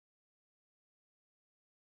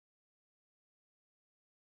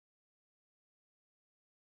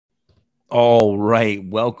All right,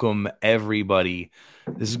 welcome everybody.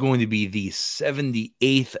 This is going to be the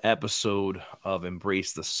 78th episode of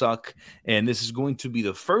Embrace the Suck, and this is going to be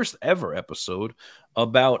the first ever episode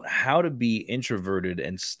about how to be introverted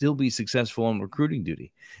and still be successful on recruiting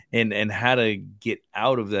duty, and how to get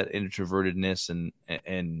out of that introvertedness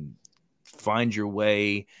and find your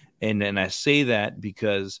way. And I say that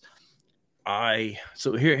because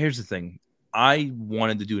here's the thing. I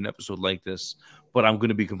wanted to do an episode like this, but I'm going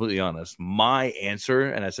to be completely honest. My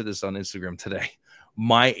answer, and I said this on Instagram today,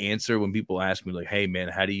 my answer when people ask me, like, hey, man,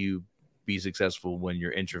 how do you be successful when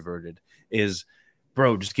you're introverted? Is,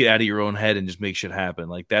 bro, just get out of your own head and just make shit happen.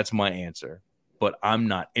 Like, that's my answer. But I'm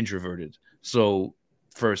not introverted. So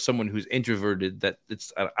for someone who's introverted, that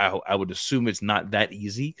I would assume it's not that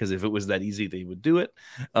easy, because if it was that easy, they would do it.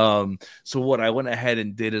 So what I went ahead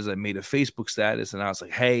and did is I made a Facebook status, and I was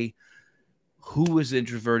like, hey, who is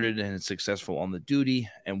introverted and successful on the duty,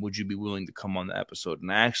 and would you be willing to come on the episode?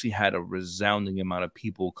 And I actually had a resounding amount of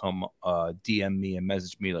people come DM me and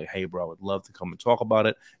message me like, hey, bro, I would love to come and talk about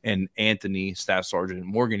it. And Anthony, Staff Sergeant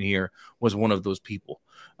Morgan here, was one of those people.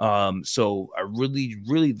 So I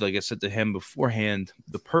really, like I said to him beforehand,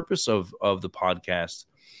 the purpose of the podcast,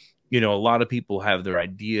 a lot of people have their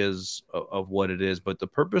ideas of what it is, but the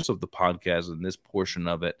purpose of the podcast and this portion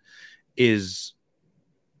of it is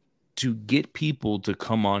to get people to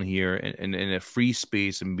come on here and in a free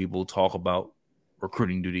space and people talk about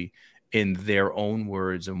recruiting duty in their own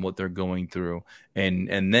words and what they're going through,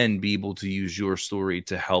 and then be able to use your story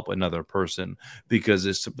to help another person, because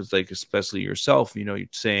it's like, especially yourself, you're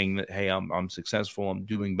saying that, hey, I'm successful, I'm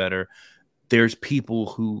doing better. There's people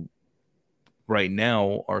who right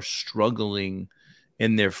now are struggling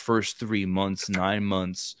in their first 3 months, 9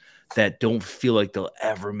 months, that don't feel like they'll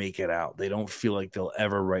ever make it out. They don't feel like they'll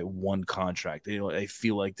ever write one contract. They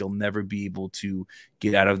feel like they'll never be able to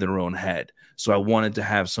get out of their own head. So I wanted to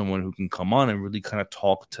have someone who can come on and really kind of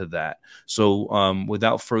talk to that. So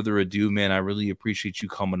without further ado, man, I really appreciate you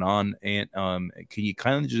coming on. And can you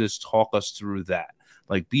kind of just talk us through that?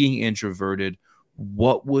 Like, being introverted,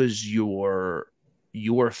 what was your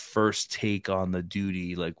first take on the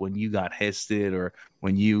duty? Like, when you got histed or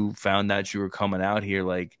when you found out you were coming out here,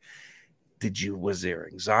 like, was there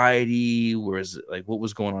anxiety? Was it like, what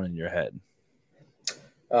was going on in your head?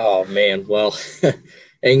 Oh man, well,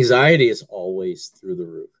 anxiety is always through the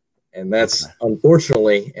roof, and that's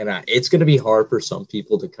unfortunately, and it's going to be hard for some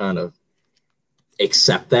people to kind of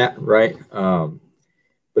accept that, right? But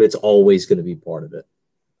it's always going to be part of it.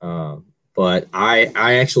 But I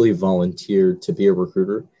actually volunteered to be a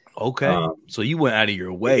recruiter. Okay. So you went out of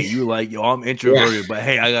your way. You were like, yo, I'm introverted, but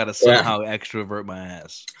hey, I got to somehow extrovert my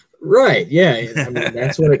ass. Right. Yeah. I mean,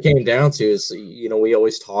 that's what it came down to is, we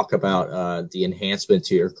always talk about the enhancement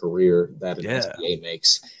to your career that an SBA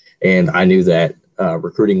makes. And I knew that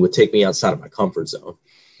recruiting would take me outside of my comfort zone,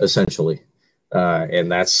 essentially.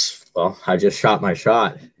 And I just shot my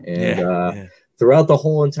shot. And throughout the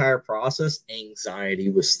whole entire process,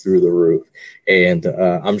 anxiety was through the roof. And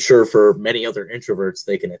I'm sure for many other introverts,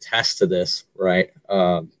 they can attest to this, right?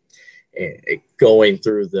 Going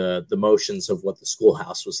through the motions of what the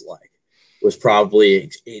schoolhouse was like was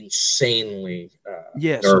probably insanely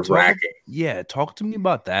nerve-wracking. Talk to me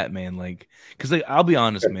about that, man. Like, because like, I'll be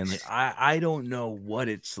honest, man, like I don't know what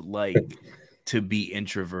it's like to be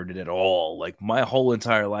introverted at all. Like, my whole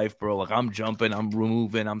entire life, bro, like, I'm jumping, I'm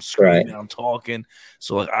moving, I'm screaming, right. I'm talking.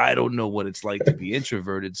 So like, I don't know what it's like to be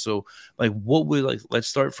introverted. So like, what would, like, let's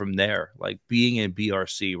start from there. Like, being in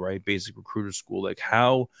BRC, right? Basic Recruiter School, like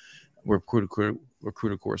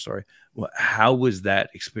recruiter course, sorry. How was that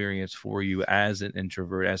experience for you as an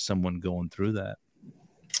introvert, as someone going through that?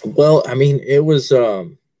 Well, I mean, it was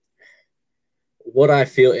what I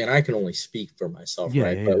feel, and I can only speak for myself,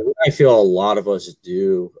 right? But what I feel a lot of us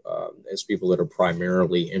do as people that are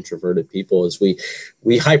primarily introverted people is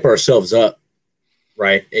we hype ourselves up,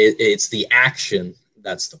 right? It's the action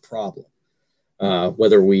that's the problem.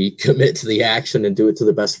 Whether we commit to the action and do it to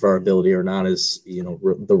the best of our ability or not is,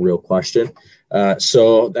 the real question.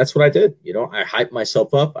 So that's what I did. I hyped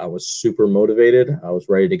myself up. I was super motivated. I was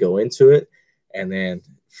ready to go into it. And then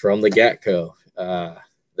from the get-go,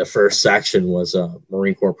 the first section was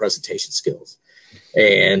Marine Corps presentation skills.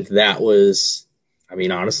 And that was, I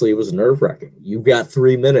mean, honestly, it was nerve-wracking. You've got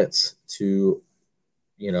 3 minutes to,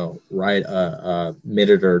 write a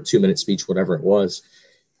minute or 2 minute speech, whatever it was.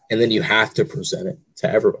 And then you have to present it to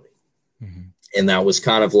everybody. Mm-hmm. And that was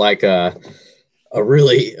kind of like a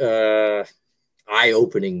really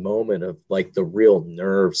eye-opening moment of like the real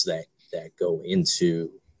nerves that go into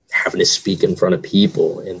having to speak in front of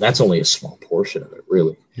people. And that's only a small portion of it,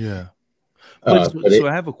 really. Yeah. So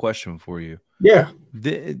I have a question for you. Yeah.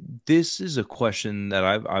 This is a question that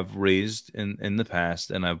I've raised in the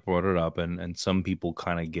past, and I've brought it up, and some people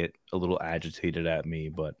kind of get a little agitated at me.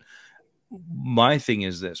 But my thing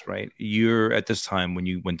is this, right? You're at this time when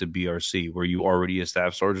you went to BRC, were you already a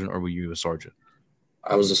staff sergeant or were you a sergeant?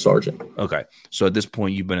 I was a sergeant. Okay. So at this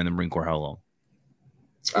point, you've been in the Marine Corps how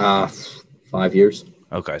long? 5 years.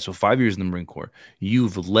 Okay. So 5 years in the Marine Corps.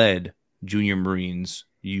 You've led junior Marines.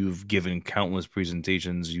 You've given countless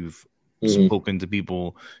presentations. You've spoken to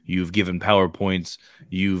people. You've given PowerPoints.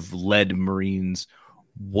 You've led Marines.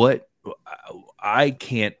 What I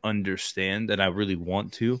can't understand, and I really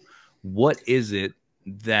want to, what is it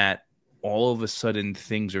that all of a sudden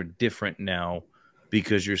things are different now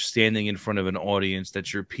because you're standing in front of an audience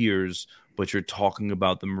that's your peers, but you're talking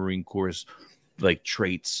about the Marine Corps' like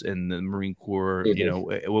traits and the Marine Corps, you know,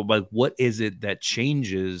 like what is it that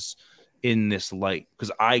changes in this light?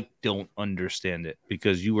 Because I don't understand it,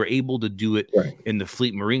 because you were able to do it in the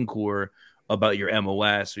Fleet Marine Corps about your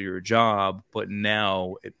MOS or your job, but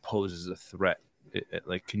now it poses a threat.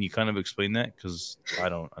 Like, can you kind of explain that? Because I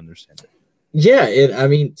don't understand it. Yeah, I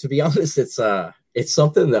mean, to be honest, it's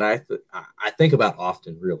something that I think about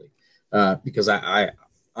often, really, because I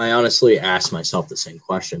honestly ask myself the same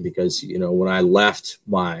question, because, you know, when I left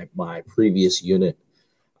my previous unit,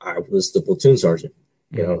 I was the platoon sergeant,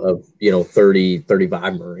 of 30,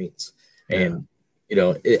 35 Marines. And, you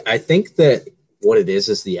know, I think that what it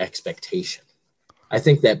is the expectation. I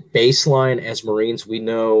think that baseline as Marines, we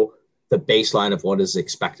know the baseline of what is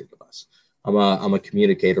expected of us. I'm a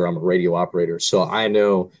communicator. I'm a radio operator. So I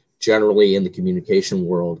know generally in the communication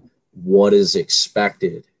world what is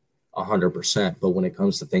expected 100%. But when it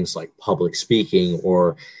comes to things like public speaking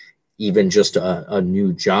or even just a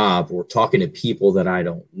new job or talking to people that I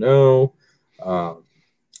don't know,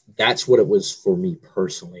 that's what it was for me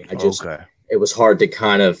personally. It was hard to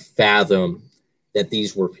kind of fathom that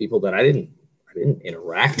these were people that I didn't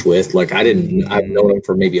interact with. Like I've known them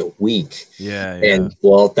for maybe a week. Yeah. And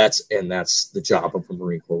well, that's the job of a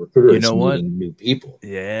Marine Corps recruiter. You know what? New people.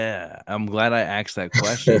 Yeah. I'm glad I asked that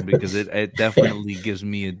question because it definitely gives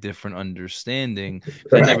me a different understanding.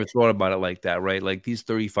 I never thought about it like that, right? Like these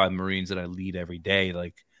 35 Marines that I lead every day,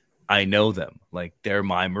 like I know them, like they're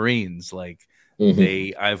my Marines. Like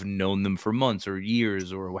I've known them for months or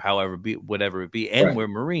years or whatever it be. And we're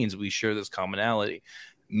Marines. We share this commonality.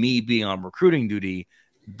 Me being on recruiting duty,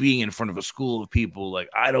 being in front of a school of people, like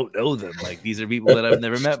I don't know them. Like these are people that I've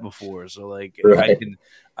never met before. So like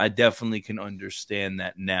I definitely can understand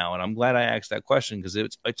that now. And I'm glad I asked that question because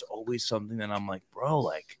it's always something that I'm like, bro,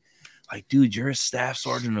 like, dude, you're a staff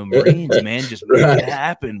sergeant of Marines, man. Just make it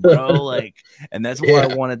happen, bro. Like, and that's why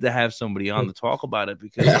I wanted to have somebody on to talk about it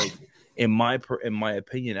because like, in my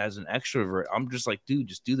opinion, as an extrovert, I'm just like, dude,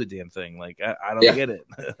 just do the damn thing. Like, I don't get it.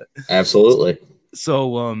 Absolutely.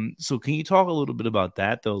 So can you talk a little bit about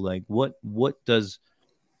that though? Like,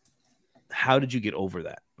 how did you get over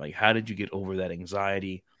that? Like, how did you get over that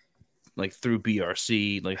anxiety? Like through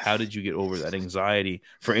BRC, like how did you get over that anxiety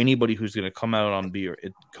for anybody who's going to come out to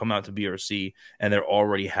BRC and they're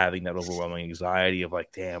already having that overwhelming anxiety of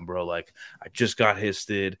like, damn, bro, like I just got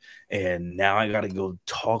histed and now I got to go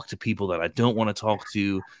talk to people that I don't want to talk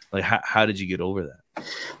to. Like, how did you get over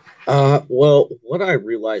that? Well, what I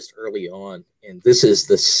realized early on, and this is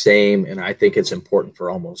the same, and I think it's important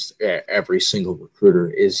for almost every single recruiter,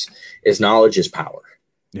 is knowledge is power.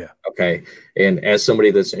 Yeah. Okay. And as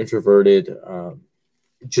somebody that's introverted,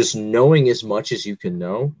 just knowing as much as you can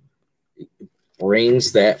know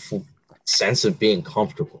brings that sense of being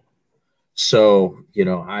comfortable. So, you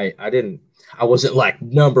know, I wasn't like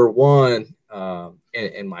number one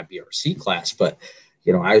in my BRC class, but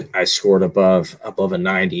you know, I scored above a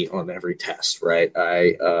 90 on every test, right?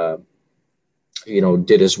 I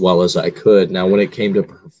did as well as I could. Now, when it came to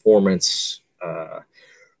performance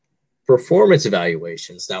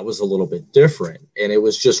evaluations, that was a little bit different, and it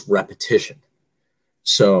was just repetition.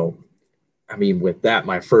 So, I mean, with that,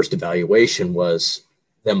 my first evaluation was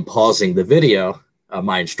them pausing the video,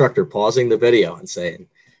 my instructor pausing the video and saying,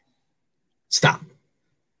 stop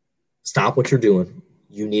what you're doing.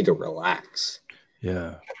 You need to relax.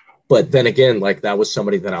 Yeah. But then again, like that was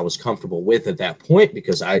somebody that I was comfortable with at that point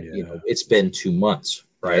because it's been 2 months.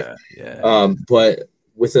 Right. Yeah. But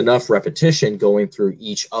with enough repetition going through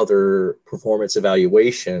each other performance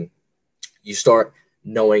evaluation, you start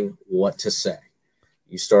knowing what to say.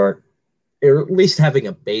 You start or at least having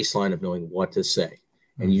a baseline of knowing what to say.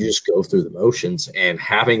 And you just go through the motions, and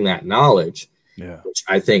having that knowledge, which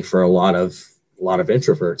I think for a lot of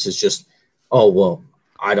introverts is just, oh, well,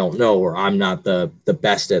 I don't know, or I'm not the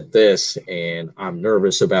best at this, and I'm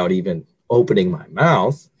nervous about even opening my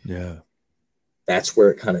mouth, yeah, that's where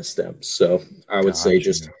it kind of stems. So I would say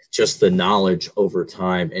just the knowledge over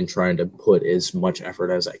time and trying to put as much effort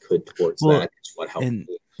as I could towards that is what helped me.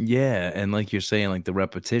 Yeah, and like you're saying, like the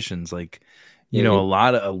repetitions, like you know,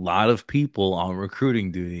 a lot of people on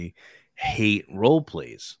recruiting duty hate role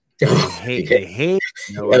plays. They hate.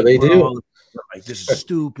 Like, they bro, do. like this is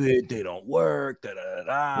stupid. They don't work. Da, da, da,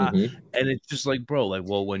 da. And it's just like, bro, like,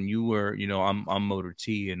 well, when you were, you know, I'm Motor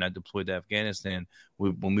T, and I deployed to Afghanistan.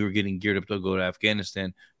 When we were getting geared up to go to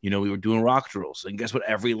Afghanistan, you know, we were doing rock drills, and guess what?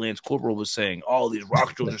 Every Lance Corporal was saying, "Oh, these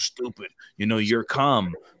rock drills are stupid." You know, you're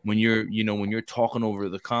calm when you're talking over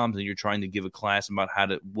the comms and you're trying to give a class about how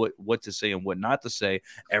to what to say and what not to say.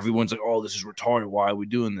 Everyone's like, "Oh, this is retarded. Why are we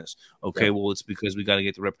doing this?" Okay, well, it's because we got to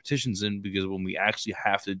get the repetitions in, because when we actually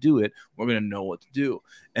have to do it, we're gonna know what to do.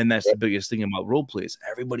 And that's the biggest thing about role plays.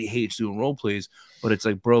 Everybody hates doing role plays, but it's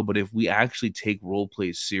like, bro, but if we actually take role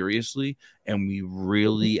plays seriously and we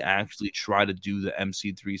really actually try to do the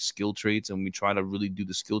MC3 skill traits and we try to really do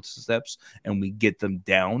the skill steps and we get them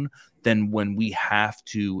down, then when we have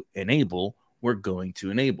to enable, we're going to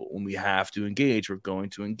enable. When we have to engage, we're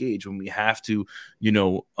going to engage. When we have to,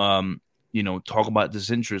 talk about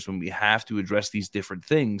disinterest, when we have to address these different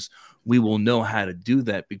things, we will know how to do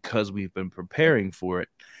that because we've been preparing for it.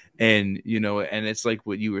 And, and it's like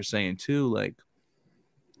what you were saying too, like,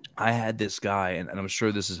 I had this guy, and I'm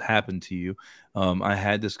sure this has happened to you. I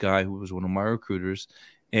had this guy who was one of my recruiters,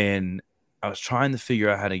 and I was trying to figure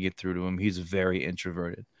out how to get through to him. He's very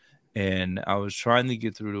introverted, and I was trying to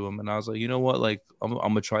get through to him, and I was like, you know what? Like, I'm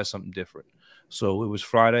going to try something different. So it was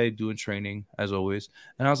Friday, doing training as always.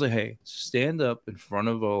 And I was like, hey, stand up in front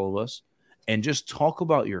of all of us and just talk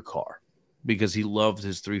about your car, because he loved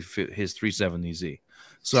his 370Z.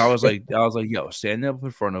 So I was like, yo, stand up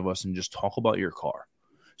in front of us and just talk about your car.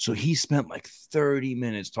 So he spent like 30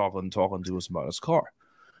 minutes talking to us about his car.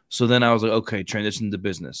 So then I was like, okay, transition to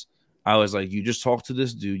business. I was like, you just talked to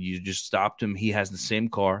this dude. You just stopped him. He has the same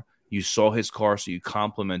car. You saw his car, so you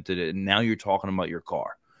complimented it. And now you're talking about your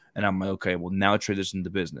car. And I'm like, okay, well, now transition to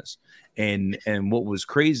business. And what was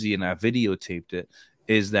crazy, and I videotaped it,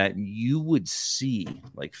 is that you would see,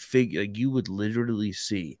 you would literally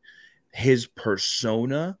see his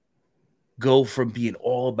persona go from being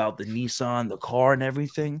all about the Nissan, the car, and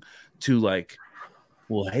everything to like,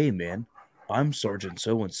 well, hey, man, I'm Sergeant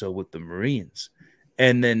so-and-so with the Marines.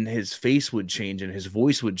 And then his face would change and his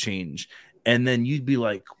voice would change. And then you'd be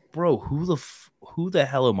like, bro, who the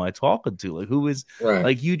hell am I talking to? Like, who is right.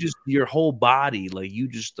 Like, your whole body, like you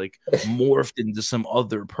just like morphed into some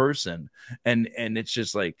other person. And it's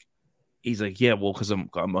just like, he's like, yeah, well, because I'm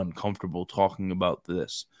uncomfortable talking about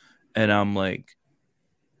this. And I'm like,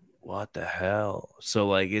 what the hell? So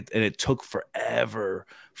like it took forever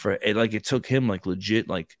it took him like legit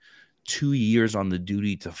like 2 years on the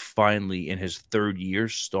duty to finally in his third year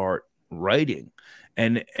start writing.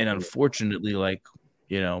 And unfortunately, like,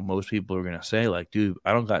 most people are gonna say like, dude,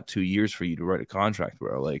 I don't got 2 years for you to write a contract,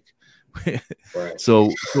 bro. Like, right.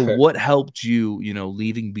 So what helped you,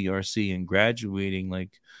 leaving BRC and graduating?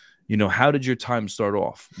 Like, how did your time start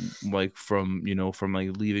off? Like from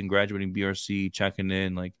like leaving, graduating BRC, checking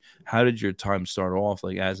in, like, how did your time start off?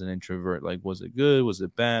 Like, as an introvert, like, was it good? Was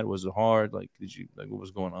it bad? Was it hard? Like, what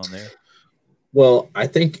was going on there? Well, I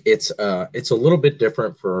think it's a little bit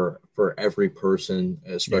different for every person,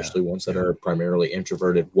 especially ones that are primarily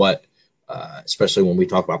introverted. Especially when we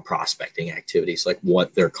talk about prospecting activities, like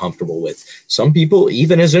what they're comfortable with. Some people,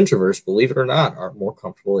 even as introverts, believe it or not, are more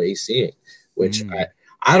comfortable ACing, which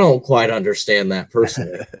I don't quite understand that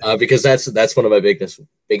personally, because that's one of my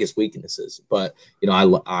biggest weaknesses. But I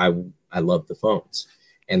love the phones,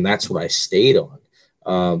 and that's what I stayed on.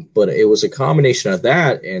 But it was a combination of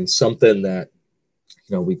that and something that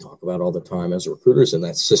we talk about all the time as recruiters, and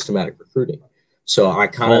that's systematic recruiting. So I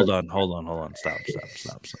kind of hold on, stop.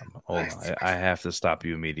 Hold on, I have to stop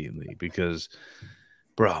you immediately, because,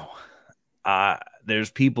 bro,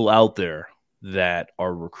 there's people out there that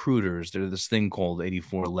are recruiters. There's this thing called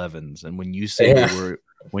 8411s, and when you say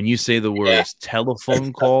the words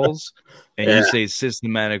telephone calls and you say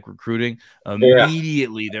systematic recruiting,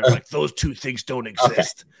 immediately they're like, those two things don't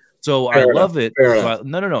exist. Okay. So I love it.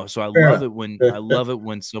 No. So I love it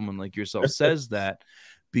when someone like yourself says that,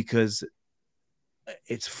 because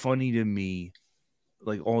it's funny to me,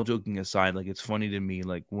 like, all joking aside, like, it's funny to me,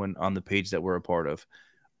 like, when on the page that we're a part of,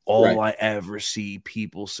 all I ever see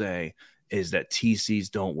people say is that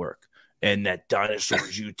TCs don't work and that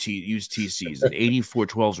dinosaurs use TCs, and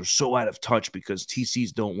 8412s are so out of touch because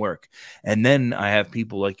TCs don't work. And then I have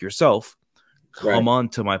people like yourself come on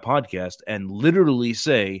to my podcast and literally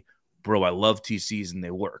say, bro, I love TCs and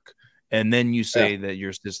they work. And then you say that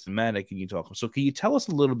you're systematic and you talk. So can you tell us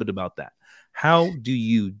a little bit about that? How do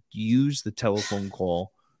you use the telephone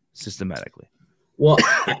call systematically? Well,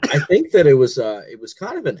 I think that it was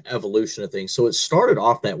kind of an evolution of things. So it started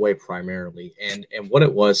off that way primarily, and what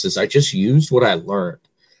it was is I just used what I learned,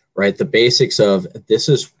 right? The basics of this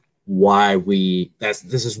is why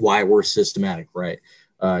we're systematic, right?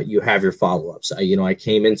 You have your follow-ups. I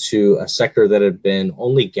came into a sector that had been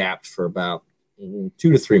only gapped for about 2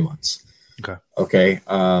 to 3 months. Okay.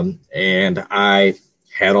 And I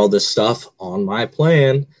had all this stuff on my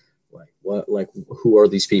plan, who are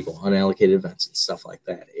these people, unallocated events and stuff like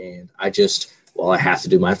that. And I have to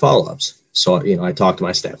do my follow-ups. So, I talked to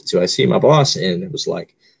my staff too. I see my boss, and it was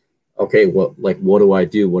like, okay, what do I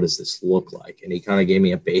do? What does this look like? And he kind of gave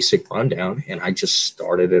me a basic rundown, and I just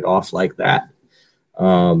started it off like that.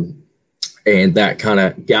 And that kind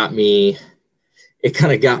of got me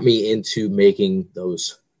into making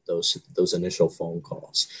those initial phone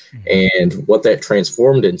calls. Mm-hmm. And what that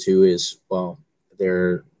transformed into is, well,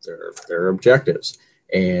 their objectives.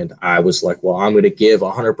 And I was like, well, I'm going to give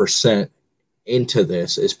 100% into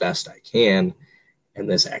this as best I can in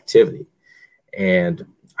this activity. And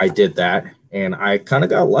I did that, and I kind of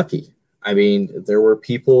got lucky. I mean, there were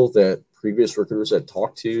people that previous recruiters had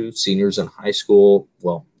talked to, seniors in high school,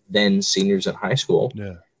 then seniors in high school,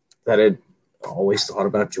 that had always thought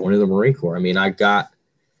about joining the Marine Corps. I mean, I got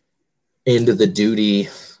into the duty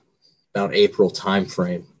about April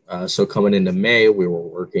timeframe. So coming into May, we were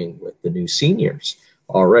working with the new seniors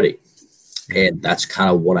already. And that's kind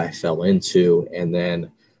of what I fell into. And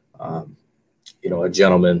then, a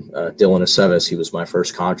gentleman, Dylan Aceves, he was my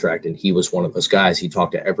first contract, and he was one of those guys. He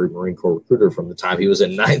talked to every Marine Corps recruiter from the time he was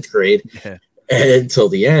in 9th grade until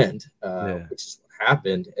the end, which is what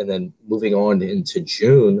happened. And then moving on into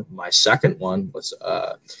June, my second one was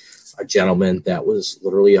a gentleman that was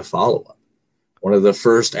literally a follow-up. One of the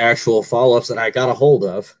first actual follow-ups that I got a hold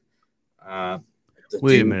of.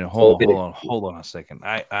 Wait a minute. Hold on a second.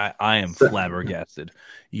 I am flabbergasted.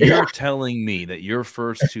 You're telling me that your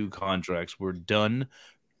first 2 contracts were done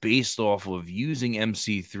based off of using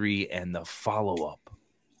MC3 and the follow-up?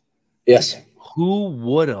 Yes. Who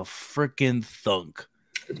would have freaking thunk?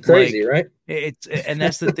 It's crazy, right? And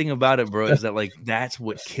that's the thing about it, bro, is that that's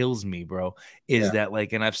what kills me, bro, is that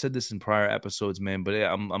and I've said this in prior episodes, man, but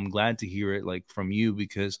I'm glad to hear it from you,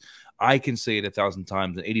 because I can say it 1,000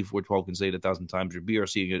 times, and 8412 can say it 1,000 times, your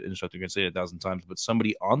BRC instructor can say it 1,000 times, but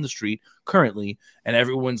somebody on the street currently, and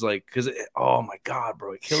everyone's oh my God,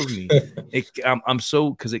 bro, it kills me.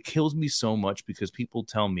 Because it kills me so much, because people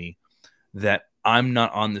tell me that I'm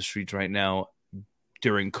not on the streets right now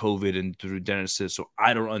during COVID and through Genesis, so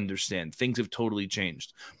I don't understand. Things have totally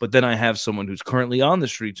changed. But then I have someone who's currently on the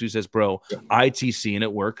streets who says, bro, ITC and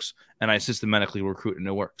it works, and I systematically recruit and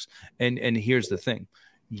it works. And here's the thing.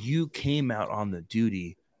 You came out on the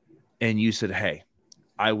duty and you said, hey,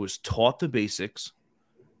 I was taught the basics.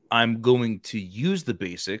 I'm going to use the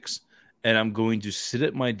basics, and I'm going to sit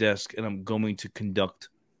at my desk, and I'm going to conduct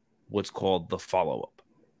what's called the follow-up.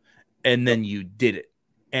 And then you did it,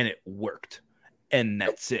 and it worked. And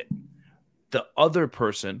that's it. The other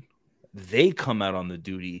person, they come out on the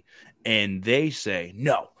duty and they say,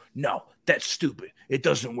 no, that's stupid. It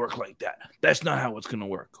doesn't work like that. That's not how it's going to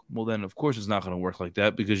work. Well, then, of course, it's not going to work like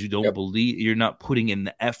that, because you don't believe, you're not putting in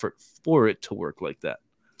the effort for it to work like that.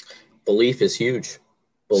 Belief is huge.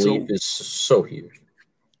 Belief is so huge.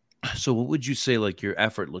 So what would you say your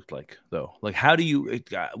effort looked like, though? How do you,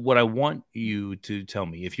 what I want you to tell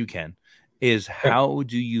me, if you can, is how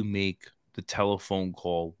do you make the telephone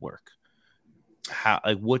call work? How,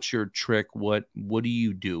 what's your trick? What do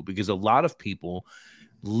you do? Because a lot of people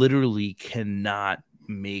literally cannot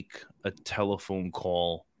make a telephone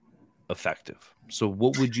call effective. So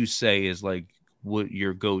what would you say is what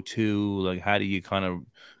your go-to, how do you kind of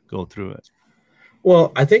go through it?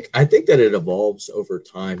 Well, I think that it evolves over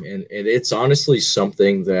time, and it's honestly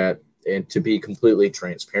something that, and to be completely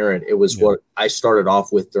transparent, it was what I started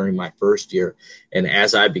off with during my first year. And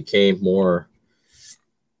as I became more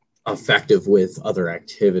effective with other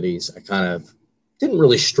activities, I kind of didn't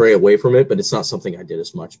really stray away from it, but it's not something I did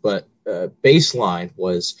as much. But baseline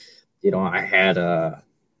was, I had an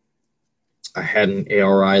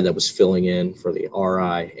ARI that was filling in for the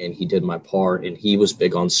RI, and he did my part, and he was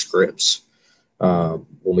big on scripts when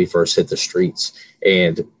we first hit the streets.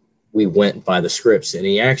 And we went by the scripts, and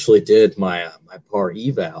he actually did my par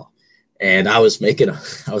eval, and I was making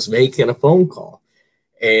a phone call,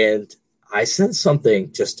 and I sent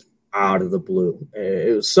something just out of the blue.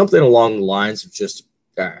 It was something along the lines of just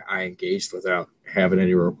I engaged without having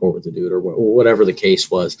any rapport with the dude or whatever the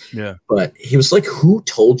case was. Yeah. But he was like, who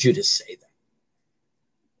told you to say that?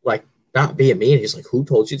 Like, not being mean. He's like, who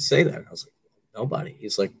told you to say that? And I was like, nobody.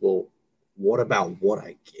 He's like, well, what about what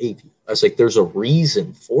I gave you? I was like, there's a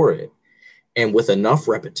reason for it. And with enough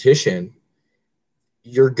repetition,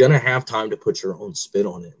 you're going to have time to put your own spin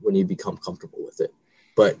on it when you become comfortable with it.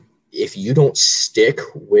 But if you don't stick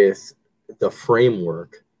with the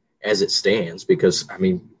framework as it stands, because, I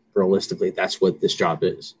mean, realistically, that's what this job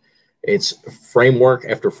is. It's framework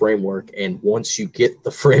after framework. And once you get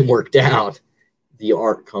the framework down, the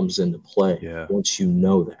art comes into play once you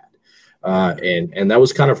know that. And that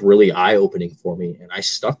was kind of really eye-opening for me, and I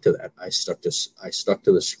stuck to that. I stuck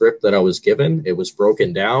to the script that I was given. It was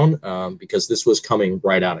broken down because this was coming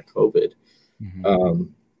right out of COVID,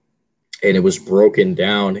 and it was broken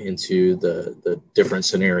down into the different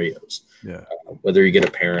scenarios. Whether you get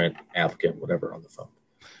a parent, applicant, whatever on the phone.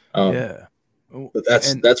 But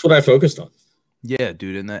that's what I focused on. Yeah,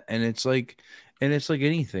 dude, and it's like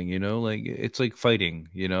anything, you know, like it's like fighting,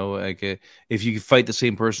 you know, like if you fight the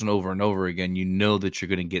same person over and over again, you know that you're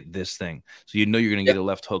going to get this thing. So you know you're going to get a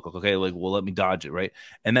left hook. Okay, like, well, let me dodge it, right?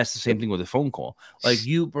 And that's the same thing with a phone call. Like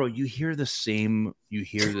you hear the same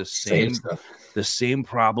the same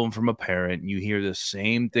problem from a parent. You hear the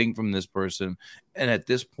same thing from this person. And at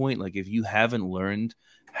this point, like if you haven't learned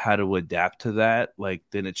how to adapt to that, like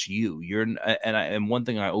then it's and one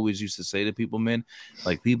thing I always used to say to people, man,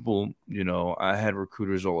 like people, you know, I had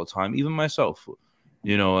recruiters all the time, even myself,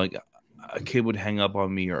 you know, like a kid would hang up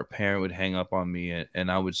on me or a parent would hang up on me and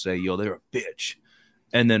I would say, yo, they're a bitch.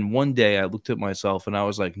 And then one day I looked at myself and I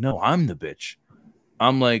was like, no, I'm the bitch.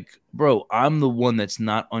 I'm like, bro, I'm the one that's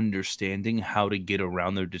not understanding how to get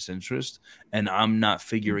around their disinterest, and I'm not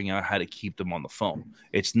figuring out how to keep them on the phone.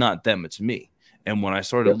 It's not them, it's me. And when I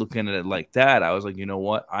started looking at it like that, I was like, you know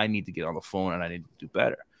what? I need to get on the phone and I need to do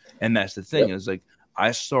better. And that's the thing is like,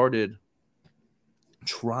 I started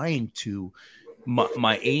trying to,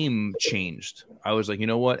 my aim changed. I was like, you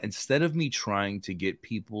know what? Instead of me trying to get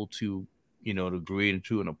people to, you know, to agree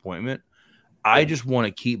to an appointment, I just want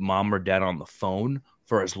to keep mom or dad on the phone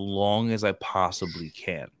for as long as I possibly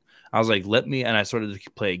can. I was like, and I started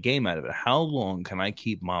to play a game out of it. How long can I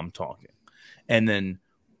keep mom talking? And then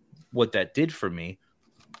what that did for me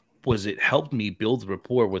was it helped me build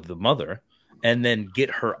rapport with the mother and then get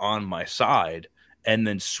her on my side and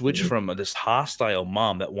then switch from this hostile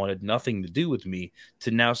mom that wanted nothing to do with me to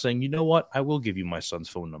now saying, you know what, I will give you my son's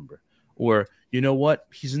phone number. Or, you know what,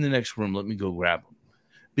 he's in the next room, let me go grab him.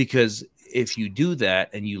 Because if you do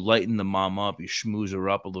that and you lighten the mom up, you schmooze her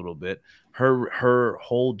up a little bit, her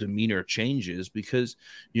whole demeanor changes because,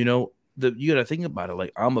 you know, you got to think about it.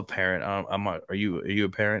 Like I'm a parent. Are you a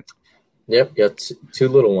parent? Yep, got two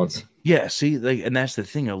little ones. Yeah, see, like, and that's the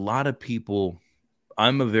thing. A lot of people,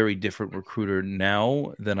 I'm a very different recruiter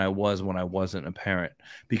now than I was when I wasn't a parent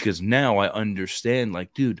because now I understand,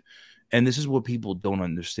 like, dude, and this is what people don't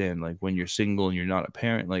understand. Like, when you're single and you're not a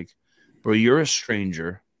parent, like, bro, you're a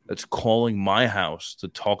stranger that's calling my house to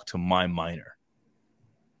talk to my minor.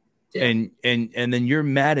 Yeah. And then you're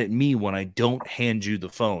mad at me when I don't hand you the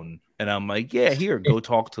phone. And I'm like, yeah, here, go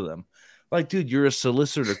talk to them. Like, dude, you're a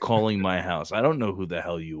solicitor calling my house. I don't know who the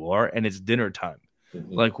hell you are. And it's dinner time.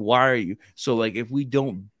 Mm-hmm. Like, why are you? So, like, if we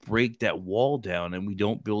don't break that wall down and we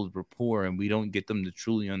don't build rapport and we don't get them to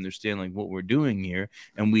truly understand, like, what we're doing here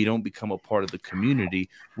and we don't become a part of the community,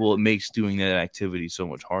 well, it makes doing that activity so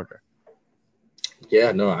much harder.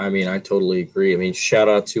 Yeah, no, I mean, I totally agree. I mean, shout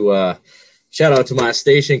out to my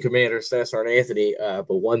station commander, Staff Sergeant Anthony. But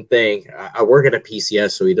one thing, I work at a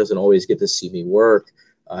PCS, so he doesn't always get to see me work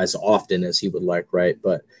as often as he would like, right?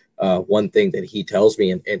 But one thing that he tells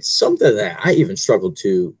me, and something that I even struggled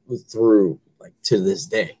through like to this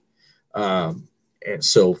day. And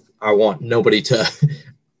so I want nobody to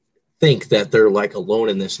think that they're like alone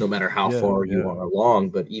in this, no matter how far you are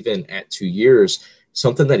along. But even at 2 years,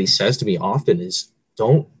 something that he says to me often is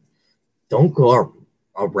don't go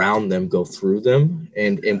around them, go through them.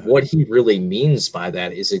 And what he really means by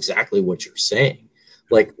that is exactly what you're saying.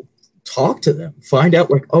 Like, talk to them, find out,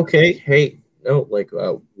 like, okay, hey, no, like,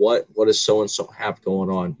 what does so-and-so have going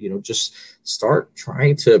on? You know, just start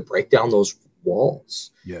trying to break down those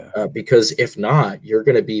walls. Yeah. Because if not, you're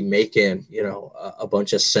going to be making, you know, a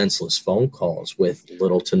bunch of senseless phone calls with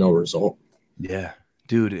little to no result. Yeah.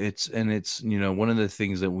 Dude, it's, you know, one of the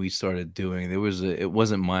things that we started doing, it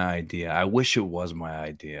wasn't my idea. I wish it was my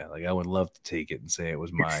idea. Like, I would love to take it and say it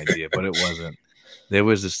was my idea, but it wasn't. There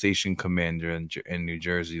was a station commander in New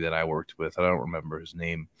Jersey that I worked with. I don't remember his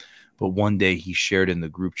name, but one day he shared in the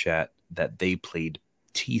group chat that they played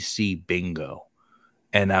TC bingo.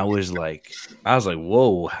 And I was like,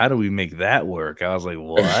 whoa, how do we make that work? I was like,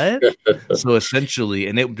 what? So essentially,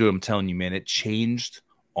 and I'm telling you, man, it changed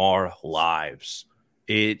our lives.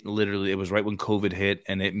 It was right when COVID hit,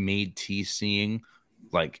 and it made TCing,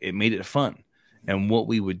 like, it made it fun. And what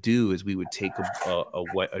we would do is we would take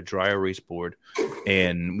a dry erase board,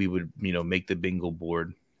 and we would, make the bingo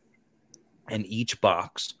board, and each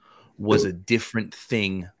box was a different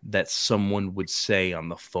thing that someone would say on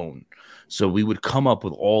the phone. So we would come up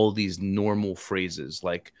with all these normal phrases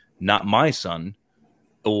like "not my son,"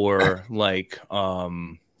 or like oh,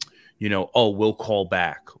 we'll call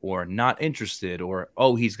back, or not interested, or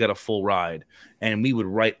oh, he's got a full ride. And we would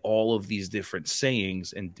write all of these different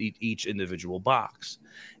sayings in each individual box.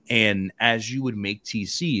 And as you would make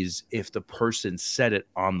TCs, if the person said it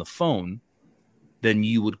on the phone, then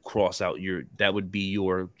you would cross out that would be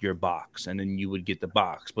your box, and then you would get the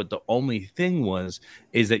box. But the only thing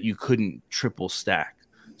is that you couldn't triple stack.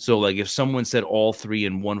 So like if someone said all three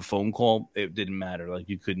in one phone call, it didn't matter. Like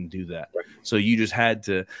you couldn't do that. Right. So you just had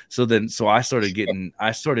to. So I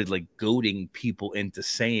started like goading people into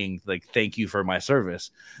saying like, thank you for my service.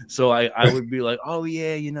 So I would be like, oh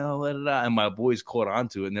yeah, blah, blah, blah. And my boys caught on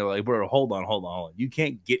to it, and they're like, bro, hold on. You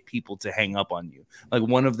can't get people to hang up on you. Like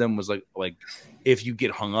one of them was like if you get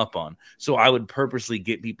hung up on. So I would purposely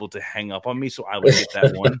get people to hang up on me, so I would get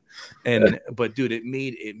that one. But dude, it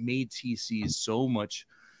made TCs so much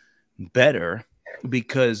better,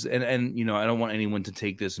 because and I don't want anyone to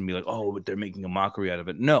take this and be like, oh, but they're making a mockery out of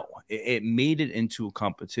it. No, it made it into a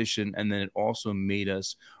competition, and then it also made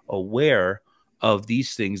us aware of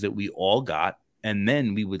these things that we all got, and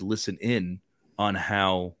then we would listen in on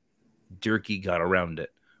how Durkee got around it.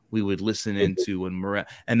 We would listen into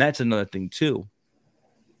and that's another thing too.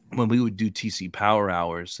 When we would do TC Power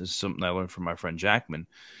Hours, this is something I learned from my friend Jackman.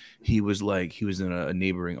 He was in a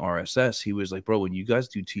neighboring RSS. He was like, bro, when you guys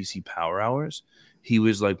do TC Power Hours, he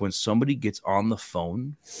was like, when somebody gets on the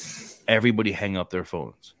phone, everybody hang up their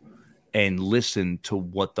phones and listen to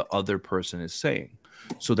what the other person is saying,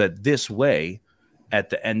 so that this way, at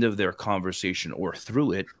the end of their conversation or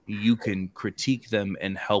through it, you can critique them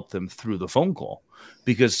and help them through the phone call.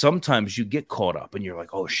 Because sometimes you get caught up and you're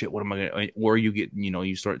like, oh shit, what am I going to, or you get,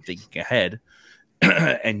 you start thinking ahead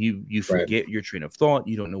and you forget your train of thought.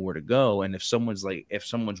 You don't know where to go. And if someone's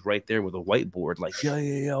right there with a whiteboard, like,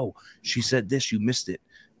 yo, she said this, you missed it.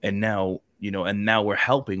 And now, now we're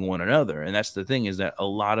helping one another. And that's the thing, is that a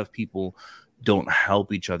lot of people don't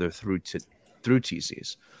help each other through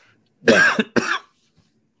TCs. Yeah.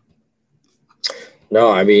 No,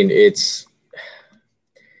 I mean, it's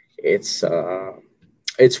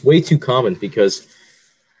way too common, because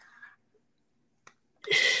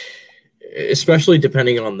especially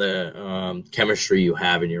depending on the chemistry you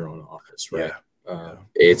have in your own office, right? Yeah.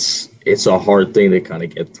 It's a hard thing to kind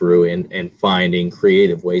of get through, and finding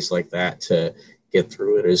creative ways like that to get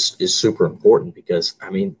through it is super important, because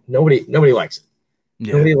I mean, nobody likes it.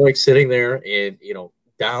 Yeah. Nobody likes sitting there and,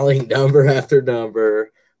 dialing number after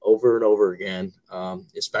number over and over again,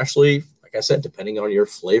 especially, like I said, depending on your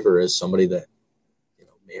flavor as somebody that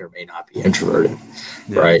may or may not be introverted,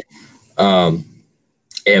 right?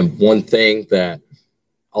 And one thing that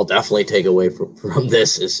I'll definitely take away from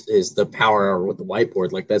this is the power hour with the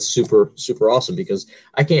whiteboard. Like, that's super, super awesome, because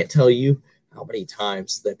I can't tell you how many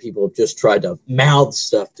times that people have just tried to mouth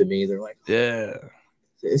stuff to me. They're like, yeah.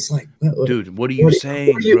 It's like, dude, what are you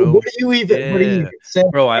saying, bro? What are you even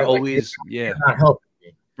saying? Bro, I always, not helping.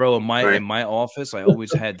 Bro, in my office, I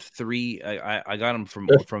always had three. I got them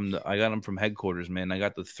from headquarters, man. I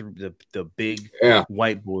got the big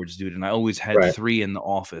whiteboards, dude, and I always had three in the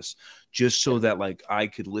office, just so that like I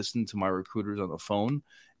could listen to my recruiters on the phone,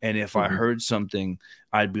 and if I heard something,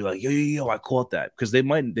 I'd be like, yo, I caught that, because they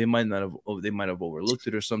might have overlooked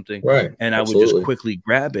it or something, right? And I would just quickly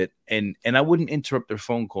grab it, and I wouldn't interrupt their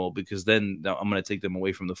phone call, because then I'm going to take them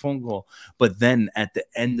away from the phone call. But then at the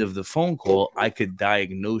end of the phone call, I could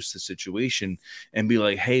diagnose the situation and be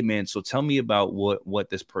like, hey man, so tell me about what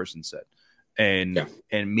this person said. And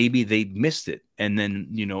maybe they missed it. And then,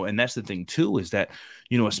 and that's the thing too, is that,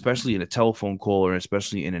 especially in a telephone call, or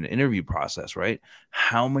especially in an interview process, right?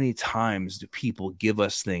 How many times do people give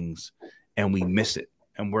us things and we miss it?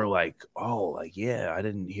 And we're like, oh, like, yeah, I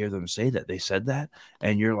didn't hear them say that. They said that.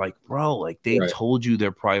 And you're like, bro, like they told you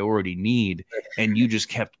their priority need, and you just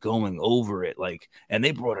kept going over it. Like, and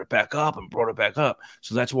they brought it back up and brought it back up.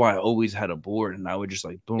 So that's why I always had a board, and I would just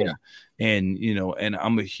like, boom. Yeah. And, and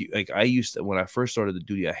I used to, when I first started the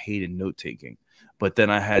duty, I hated note taking, but then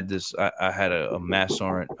I had a Mass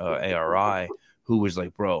Sergeant ARI who was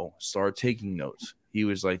like, bro, start taking notes. He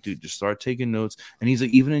was like, dude, just start taking notes. And he's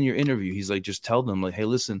like, even in your interview, he's like, just tell them like, hey,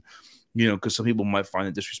 listen, you know, because some people might find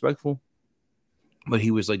it disrespectful. But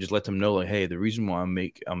he was like, just let them know, like, hey, the reason why I'm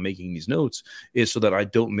making these notes is so that I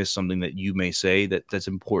don't miss something that you may say that's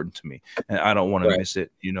important to me, and I don't want to miss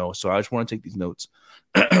it, you know. So I just want to take these notes.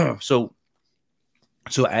 So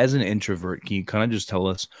as an introvert, can you kind of just tell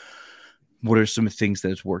us what are some things that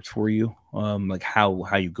has worked for you, like how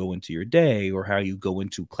you go into your day, or how you go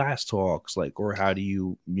into class talks, like, or how do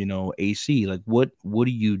you AC, like what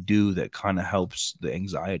do you do that kind of helps the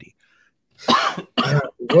anxiety?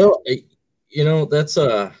 Well, you know, that's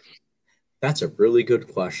a really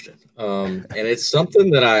good question. And it's something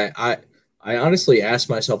that I honestly ask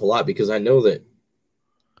myself a lot, because I know that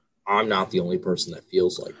I'm not the only person that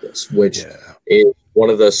feels like this, which is one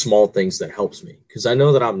of the small things that helps me, because I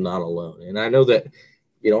know that I'm not alone. And I know that,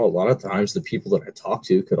 you know, a lot of times the people that I talk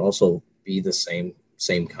to could also be the same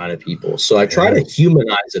kind of people. So I try to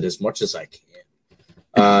humanize it as much as I can.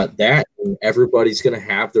 That everybody's going to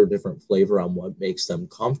have their different flavor on what makes them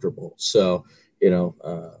comfortable. So, you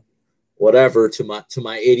know, whatever to my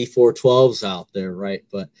 8412s out there, right?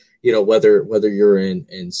 But you know, whether you're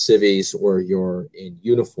in civies or you're in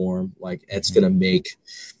uniform, like it's going to make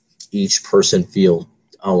each person feel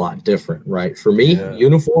a lot different, right? For me,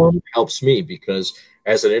 uniform helps me because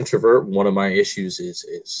as an introvert, one of my issues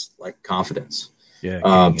is like confidence.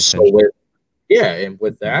 So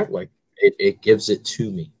with that, like it gives it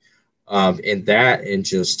to me. And that, and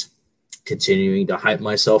just continuing to hype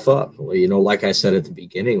myself up, you know, like I said at the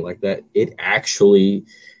beginning, like that, it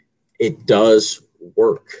does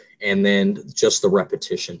work. And then just the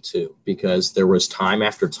repetition too, because there was time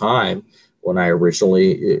after time when I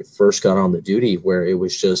originally first got on the duty where it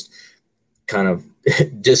was just kind of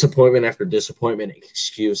disappointment after disappointment,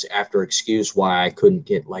 excuse after excuse why I couldn't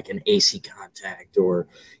get like an AC contact, or,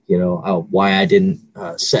 you know, why I didn't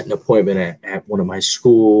set an appointment at one of my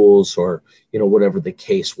schools, or, you know, whatever the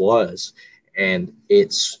case was. And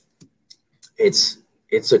it's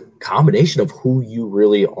a combination of who you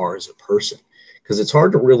really are as a person, because it's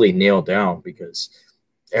hard to really nail down, because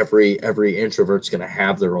every introvert's going to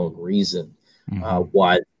have their own reason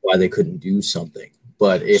why they couldn't do something.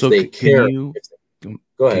 But if they care,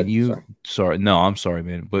 go ahead. I'm sorry,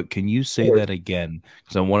 man. But can you say that again?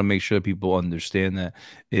 Because I want to make sure people understand that.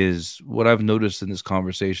 Is what I've noticed in this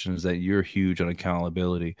conversation is that you're huge on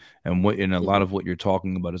accountability, and a lot of what you're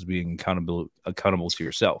talking about is being accountable to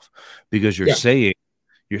yourself, because you're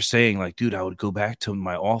saying like, dude, I would go back to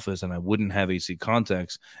my office and I wouldn't have AC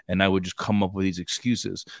contacts, and I would just come up with these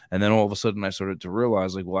excuses. And then all of a sudden I started to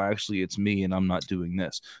realize like, well, actually it's me and I'm not doing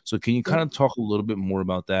this. So can you kind of talk a little bit more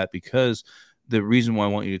about that? Because the reason why I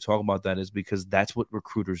want you to talk about that is because that's what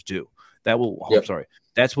recruiters do.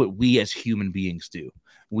 That's what we as human beings do.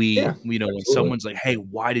 When someone's like, hey,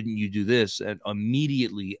 why didn't you do this? And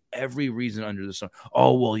immediately every reason under the sun.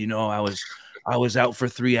 Oh, well, you know, I was out for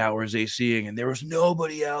 3 hours ACing and there was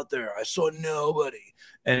nobody out there. I saw nobody.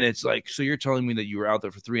 And it's like, so you're telling me that you were out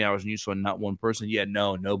there for 3 hours and you saw not one person? Yeah,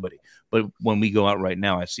 no, nobody. But when we go out right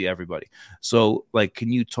now, I see everybody. So like,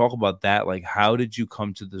 can you talk about that? Like, how did you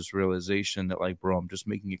come to this realization that like, bro, I'm just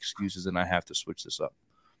making excuses and I have to switch this up?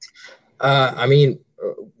 I mean,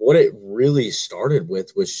 what it really started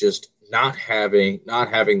with was just not having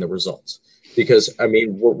the results, because I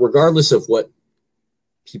mean, regardless of what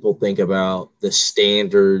people think about the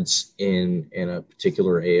standards in a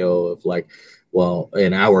particular AO of like, well,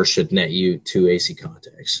 an hour should net you 2 AC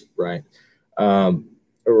contacts, right?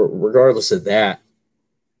 Regardless of that,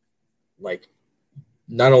 like,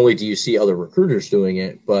 not only do you see other recruiters doing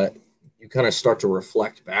it, but you kind of start to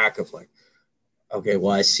reflect back of like, okay,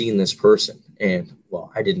 well, I seen this person, and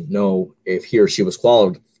well, I didn't know if he or she was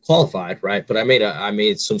qualified, right? But I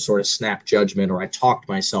made some sort of snap judgment, or I talked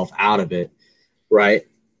myself out of it, right?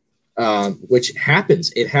 Which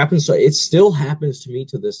happens. It happens. So it still happens to me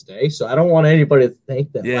to this day. So I don't want anybody to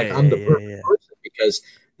think that I'm the perfect person, because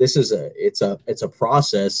this is it's a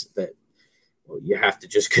process that you have to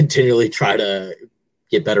just continually try to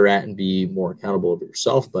get better at and be more accountable of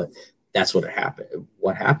yourself. But that's what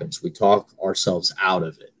happens. We talk ourselves out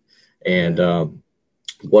of it. And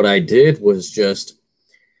what I did was just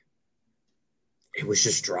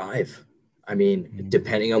drive. I mean,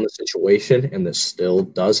 depending on the situation, and this still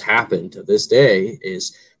does happen to this day,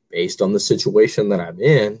 is based on the situation that I'm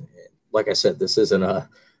in. Like I said, this isn't a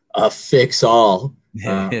fix all,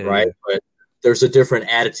 right? But there's a different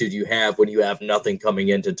attitude you have when you have nothing coming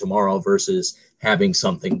into tomorrow versus having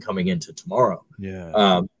something coming into tomorrow.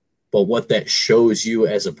 But what that shows you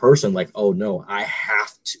as a person, like, oh no, I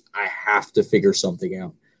have to figure something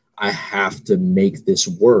out. I have to make this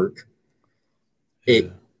work.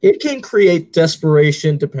 It can create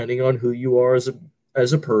desperation depending on who you are as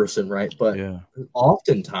a person, right? But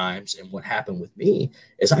oftentimes, and what happened with me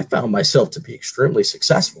is I found myself to be extremely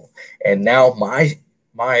successful, and now my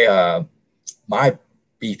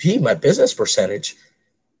BP, my business percentage,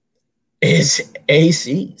 is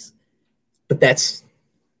ACs. But that's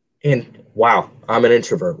and wow, I'm an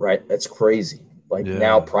introvert, right? That's crazy. Like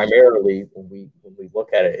now, primarily when we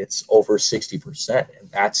look at it, it's over 60%, and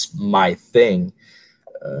that's my thing.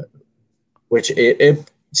 Which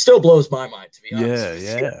it still blows my mind, to be honest.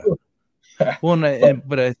 Yeah. Well,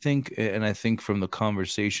 but I think from the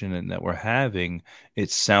conversation that we're having,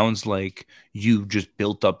 it sounds like you just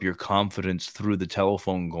built up your confidence through the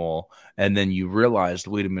telephone call, and then you realized,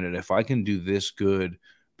 wait a minute, if I can do this good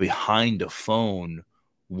behind a phone,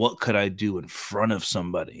 what could I do in front of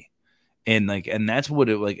somebody? And that's what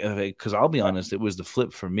it because I'll be honest, it was the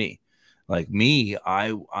flip for me. Like me,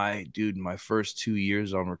 dude, my first 2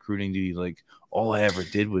 years on recruiting duty, like all I ever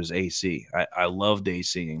did was AC. I loved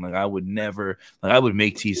ACing. Like I would never, I would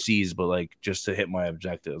make TCs, but like just to hit my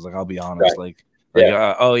objectives. Like I'll be honest,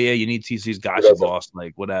 oh yeah, you need TCs, gotcha, boss.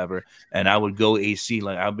 Like whatever. And I would go AC.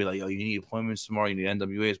 Like I'd be like, oh, you need appointments tomorrow. You need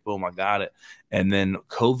NWAs. Boom, I got it. And then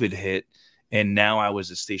COVID hit, and now I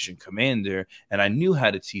was a station commander, and I knew how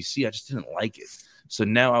to TC. I just didn't like it. So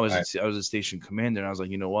now I was a station commander, and I was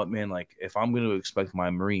like, you know what, man? Like, if I'm going to expect my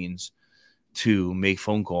Marines to make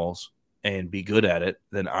phone calls and be good at it,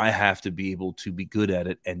 then I have to be able to be good at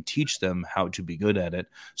it and teach them how to be good at it.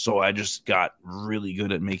 So I just got really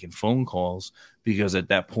good at making phone calls, because at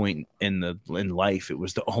that point in life, it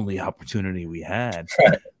was the only opportunity we had.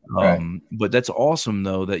 But that's awesome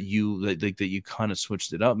though that you kind of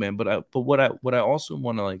switched it up, man. But what I also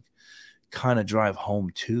want to like kind of drive home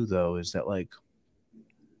too though is that like,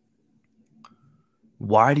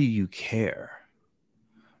 why do you care?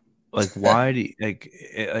 Like, why do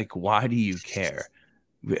why do you care?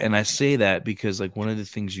 And I say that because like one of the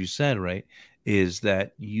things you said, right, is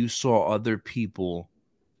that you saw other people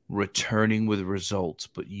returning with results,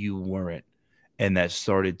 but you weren't. And that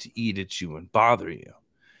started to eat at you and bother you.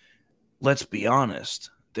 Let's be honest.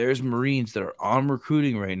 There's Marines that are on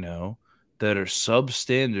recruiting right now that are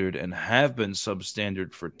substandard and have been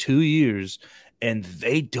substandard for 2 years, and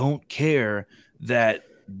they don't care that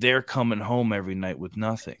they're coming home every night with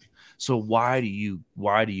nothing. So why do you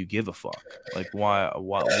give a fuck? Like why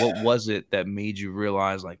what was it that made you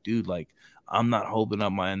realize like, dude, like I'm not holding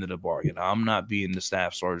up my end of the bargain. I'm not being the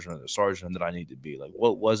staff sergeant or the sergeant that I need to be. Like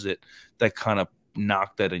what was it that kind of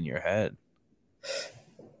knocked that in your head?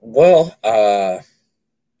 Well,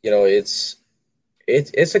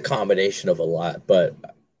 it's a combination of a lot, but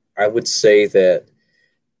I would say that,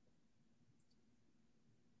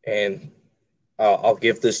 and I'll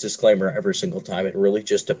give this disclaimer every single time, it really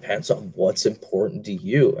just depends on what's important to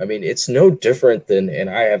you. I mean, it's no different than, and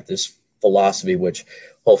I have this philosophy, which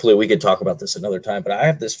hopefully we could talk about this another time, but I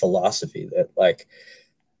have this philosophy that like,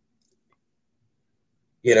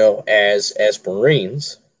 as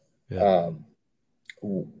Marines,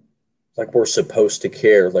 like we're supposed to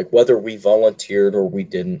care, like whether we volunteered or we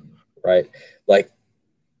didn't, right? Like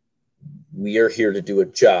we are here to do a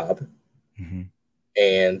job,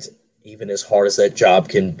 and even as hard as that job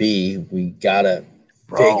can be, we gotta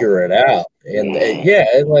figure it out. And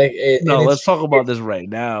let's talk about this right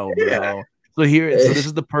now, bro. So this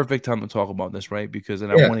is the perfect time to talk about this, right? Because I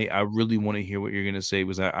really want to hear what you're gonna say.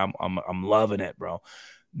 I'm loving it, bro.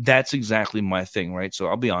 That's exactly my thing, right? So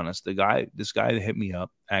I'll be honest. This guy that hit me up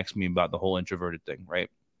asked me about the whole introverted thing, right?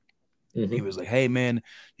 He was like, hey man,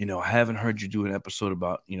 I haven't heard you do an episode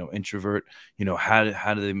about, introvert, how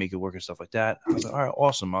do they make it work and stuff like that. I was like, all right,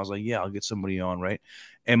 awesome. I was like, yeah, I'll get somebody on. Right.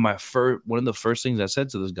 And one of the first things I said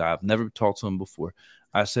to this guy, I've never talked to him before.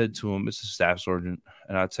 I said to him, it's a staff sergeant.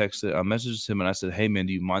 And I messaged him and I said, hey man,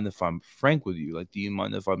 do you mind if I'm frank with you? Like, do you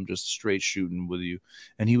mind if I'm just straight shooting with you?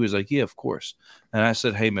 And he was like, yeah, of course. And I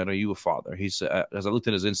said, hey man, are you a father? He said, as I looked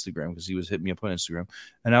at his Instagram, because he was hitting me up on Instagram,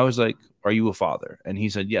 and I was like, are you a father? And he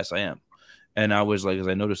said, yes, I am. And I was like, as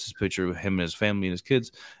I noticed this picture of him and his family and his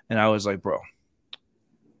kids, and I was like, bro,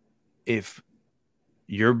 if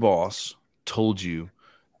your boss told you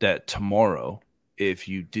that tomorrow, if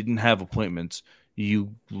you didn't have appointments,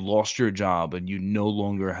 you lost your job and you no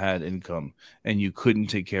longer had income and you couldn't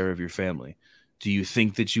take care of your family, do you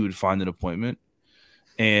think that you would find an appointment?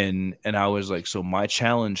 And I was like, so my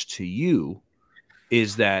challenge to you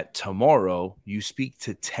is that tomorrow you speak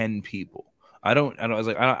to 10 people. I was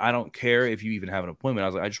like, I don't care if you even have an appointment. I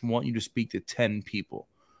was like, I just want you to speak to 10 people.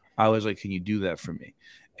 I was like, can you do that for me?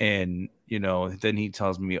 And, you know, then he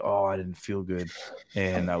tells me, oh, I didn't feel good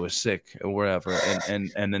and I was sick or whatever.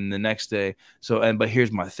 And then the next day, but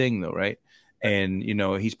here's my thing though, right? And, you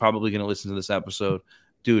know, he's probably going to listen to this episode.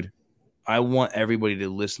 Dude, I want everybody to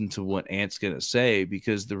listen to what Ant's going to say,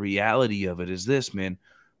 because the reality of it is this, man.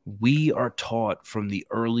 We are taught from the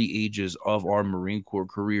early ages of our Marine Corps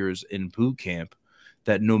careers in boot camp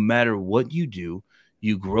that no matter what you do,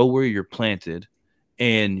 you grow where you're planted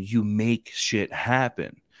and you make shit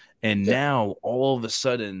happen. And now all of a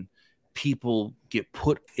sudden people get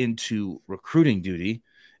put into recruiting duty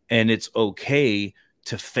and it's okay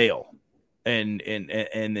to fail. And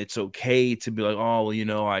it's okay to be like, oh well, you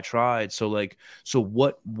know, I tried. So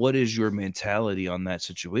what is your mentality on that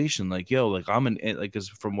situation? Like, yo, like because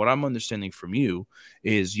from what I'm understanding from you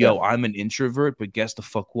is, yo, I'm an introvert, but guess the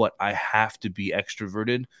fuck what? I have to be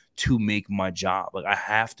extroverted to make my job. Like, I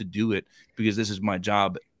have to do it because this is my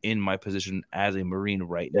job in my position as a Marine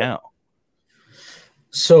right now.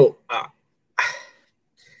 So,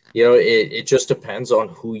 you know, it just depends on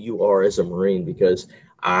who you are as a Marine, because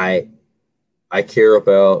I care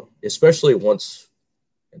about, especially once,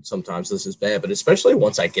 and sometimes this is bad, but especially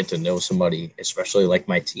once I get to know somebody, especially like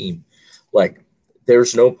my team, like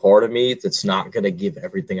there's no part of me that's not going to give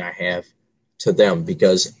everything I have to them,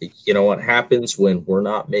 because you know what happens when we're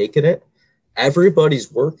not making it?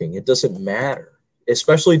 Everybody's working. It doesn't matter,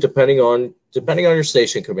 especially depending on your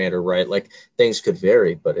station commander, right? Like things could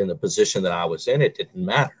vary, but in the position that I was in, it didn't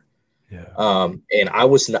matter. Yeah. And I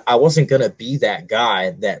wasn't going to be that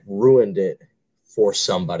guy that ruined it for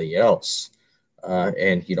somebody else.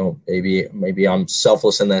 And you know, maybe I'm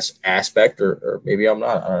selfless in this aspect, or maybe I'm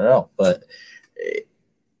not. I don't know, but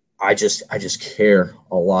I just care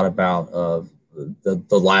a lot about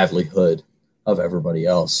the livelihood of everybody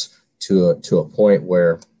else to a point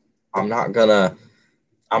where I'm not gonna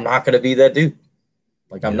be that dude.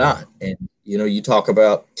 Like I'm not. And you know, you talk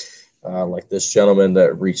about like this gentleman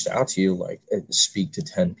that reached out to you, like speak to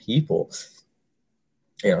 10 people.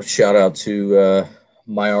 You know, shout out to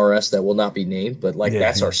my RS that will not be named, but like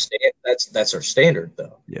that's our that's our standard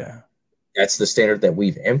though. Yeah. That's the standard that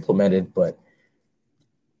we've implemented, but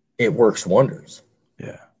it works wonders.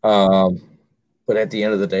 Yeah. But at the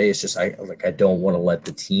end of the day, it's just I don't want to let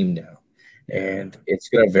the team down. And it's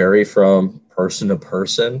going to vary from person to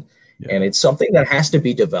person. And it's something that has to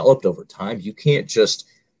be developed over time. You can't just,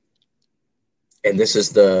 and this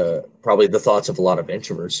is probably the thoughts of a lot of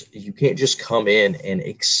introverts, you can't just come in and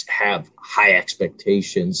have high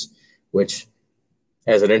expectations, which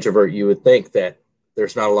as an introvert, you would think that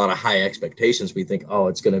there's not a lot of high expectations. We think, oh,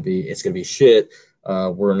 it's going to be shit.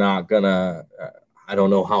 We're not going to, I don't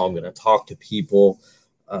know how I'm going to talk to people.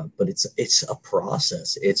 But it's a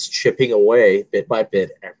process. It's chipping away bit by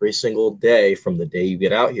bit every single day from the day you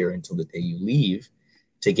get out here until the day you leave,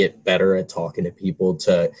 to get better at talking to people,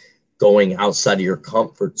 to going outside of your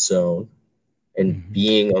comfort zone and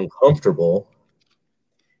being uncomfortable.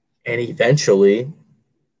 And eventually,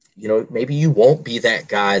 you know, maybe you won't be that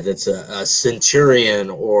guy that's a centurion,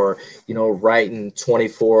 or, you know, writing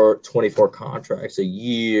 24 contracts a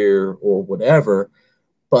year or whatever.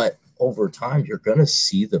 But over time, you're going to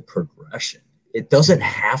see the progression. It doesn't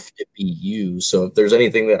have to be you. So if there's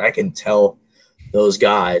anything that I can tell those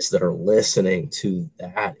guys that are listening to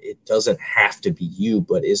that, it doesn't have to be you.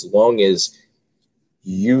 But as long as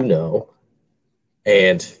you know,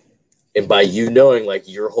 and by you knowing, like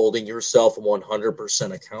you're holding yourself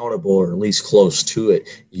 100% accountable, or at least close to it,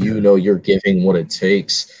 you know, you're giving what it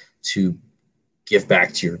takes to give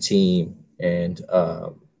back to your team, and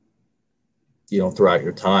you know, throughout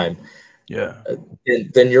your time,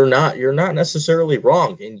 then you're not necessarily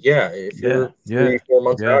wrong. And if you're 3-4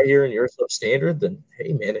 months out here and you're substandard, then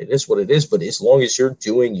hey man, it is what it is. But as long as you're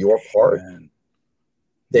doing your part,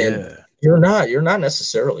 then you're not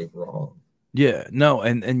necessarily wrong. Yeah, no,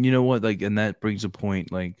 and you know what, like, and that brings a point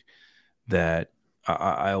like that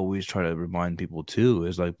I always try to remind people too,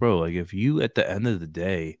 is like, bro, like if you at the end of the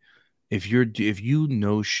day, if you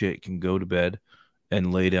know shit can go to bed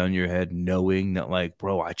and lay down your head knowing that, like,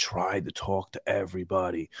 bro, I tried to talk to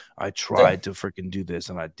everybody. I tried to freaking do this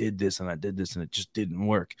and I did this and I did this and it just didn't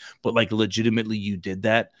work. But like legitimately you did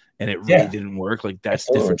that and it really didn't work. Like that's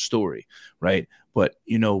a different story. Right. But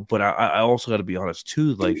you know, but I also got to be honest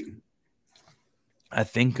too. Like I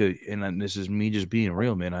think, and this is me just being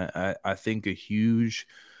real, man. I think a huge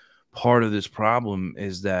part of this problem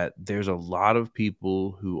is that there's a lot of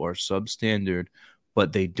people who are substandard,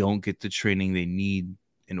 but they don't get the training they need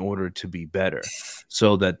in order to be better.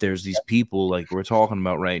 So that there's these people like we're talking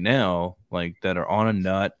about right now, like that are on a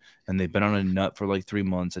nut, and they've been on a nut for like 3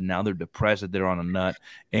 months, and now they're depressed that they're on a nut.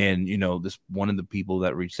 And you know, this one of the people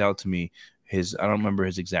that reached out to me, I don't remember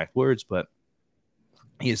his exact words, but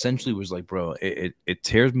he essentially was like, bro, it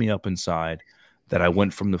tears me up inside that I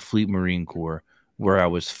went from the Fleet Marine Corps, where I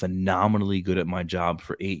was phenomenally good at my job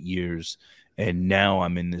for 8 years, and now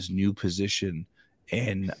I'm in this new position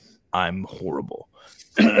and I'm horrible.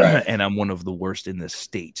 And I'm one of the worst in the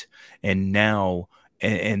state. And now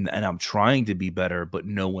and I'm trying to be better, but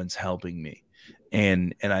no one's helping me.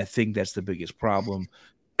 And I think that's the biggest problem.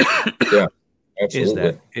 Yeah,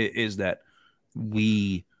 absolutely. is that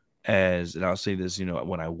we, and I'll say this, you know,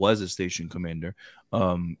 when I was a station commander,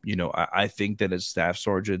 you know, I think that as staff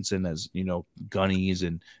sergeants and as, you know, gunnies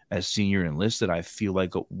and as senior enlisted, I feel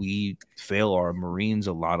like we fail our Marines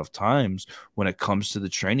a lot of times when it comes to the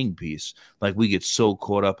training piece. Like we get so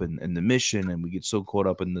caught up in the mission, and we get so caught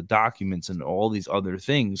up in the documents and all these other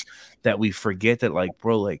things that we forget that, like,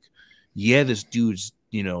 bro, like, yeah, this dude's,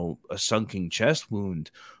 you know, a sunken chest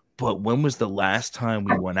wound, but when was the last time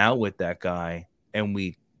we went out with that guy and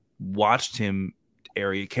we watched him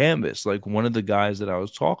area canvas? Like one of the guys that I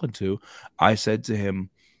was talking to, I said to him,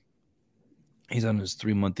 he's on his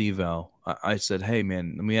 3-month eval. I said, hey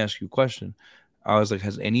man, let me ask you a question. I was like,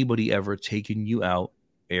 has anybody ever taken you out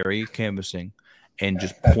area canvassing and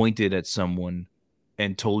just pointed at someone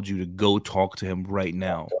and told you to go talk to him right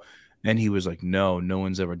now? And he was like, no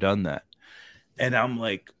one's ever done that. And I'm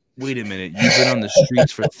like, wait a minute, you've been on the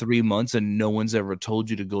streets for 3 months and no one's ever told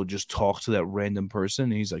you to go just talk to that random person?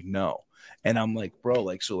 And he's like, no. And I'm like, bro,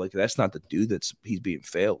 like, so like, that's not the dude he's being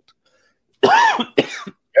failed.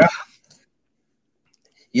 Yeah.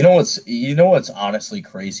 You know what's honestly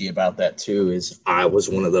crazy about that too is I was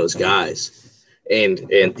one of those guys. And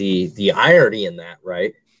the irony in that,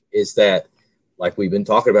 right, is that, like we've been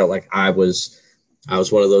talking about, like I was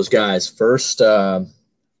one of those guys. First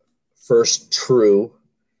true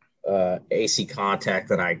AC contact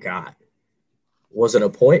that I got was an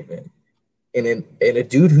appointment, and a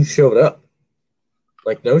dude who showed up,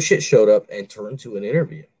 like no shit, showed up and turned to an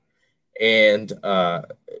interview, and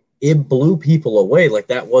it blew people away. Like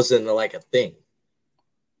that wasn't like a thing.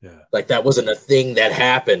 Yeah, like that wasn't a thing that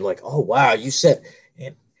happened. Like, oh wow, you set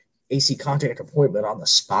an AC contact appointment on the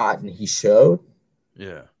spot, and he showed.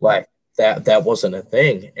 Yeah, like that wasn't a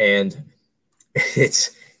thing, and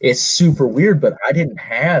it's super weird. But I didn't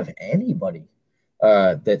have anybody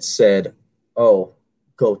that said, "Oh,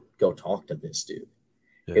 go talk to this dude."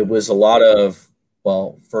 Yeah. It was a lot of,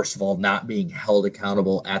 well, first of all, not being held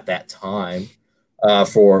accountable at that time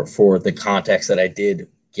for the context that I did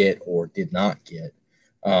get or did not get,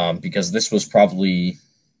 because this was probably,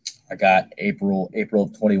 I got April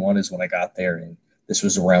of 21 is when I got there, and this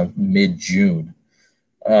was around mid-June,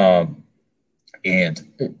 and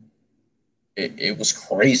it was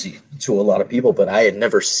crazy to a lot of people, but I had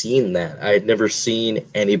never seen that. I had never seen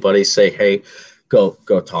anybody say, hey, go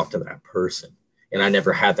talk to that person. And I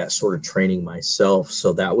never had that sort of training myself.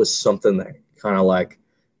 So that was something that kind of like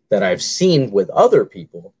that I've seen with other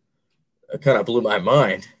people. It kind of blew my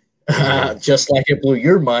mind. Just like it blew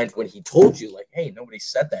your mind when he told you, like, hey, nobody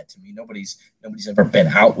said that to me. Nobody's ever been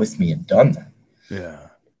out with me and done that. Yeah.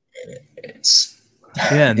 It's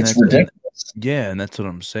ridiculous. And that's what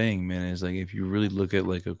I'm saying, man, is like, if you really look at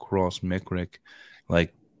like across MCRIC,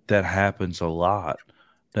 like that happens a lot,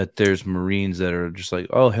 that there's Marines that are just like,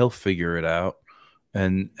 oh, he'll figure it out.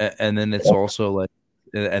 And then it's also like,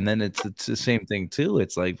 and then it's the same thing too.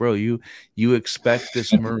 It's like, bro, you expect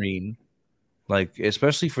this Marine, like,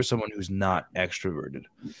 especially for someone who's not extroverted,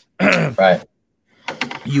 right?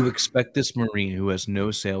 You expect this Marine who has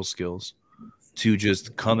no sales skills to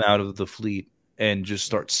just come out of the fleet and just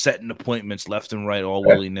start setting appointments left and right, all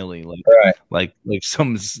willy nilly, like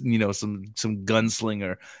some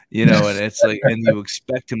gunslinger, you know. And it's like, and you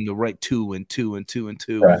expect him to write 2 and 2 and 2 and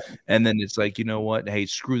 2, right. And then it's like, you know what? Hey,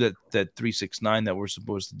 screw that 369 that we're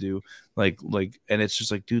supposed to do, like, and it's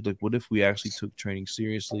just like, dude, like, what if we actually took training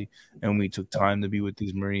seriously and we took time to be with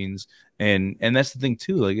these Marines? And that's the thing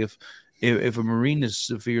too. Like, if a Marine is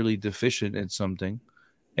severely deficient in something,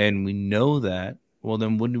 and we know that, well,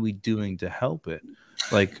 then what are we doing to help it?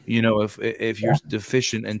 Like, you know, if you're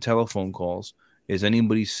deficient in telephone calls, is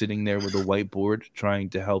anybody sitting there with a whiteboard trying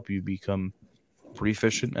to help you become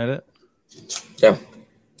proficient at it? Yeah.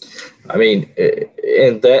 I mean,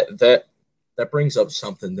 and that brings up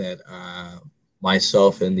something that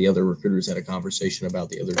myself and the other recruiters had a conversation about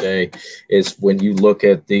the other day, is when you look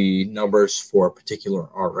at the numbers for a particular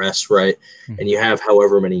RS, right? Mm-hmm. And you have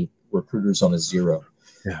however many recruiters on a zero.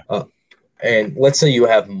 Yeah. and let's say you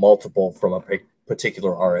have multiple from a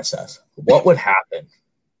particular RSS. What would happen,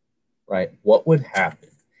 right? What would happen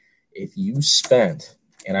if you spent,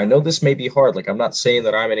 and I know this may be hard, like I'm not saying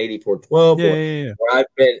that I'm an 8412 or I've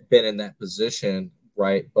been in that position,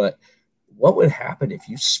 right? But what would happen if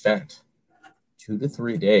you spent 2 to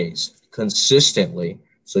 3 days consistently,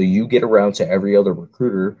 so you get around to every other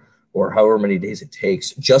recruiter or however many days it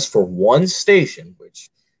takes just for one station, which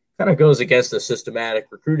kind of goes against the systematic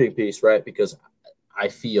recruiting piece, right? Because I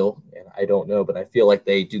feel, and I don't know, but I feel like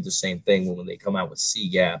they do the same thing when they come out with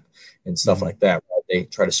CGAP and stuff like that. Right? They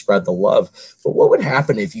try to spread the love. But what would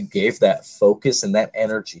happen if you gave that focus and that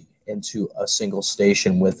energy into a single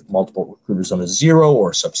station with multiple recruiters on a 0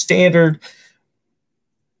 or substandard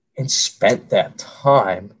and spent that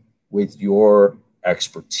time with your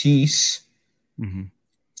expertise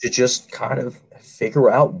to just kind of figure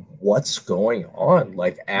out what's going on,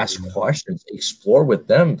 like ask questions, explore with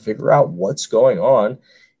them, figure out what's going on,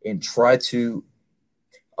 and try to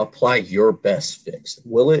apply your best fix.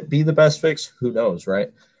 Will it be the best fix? Who knows,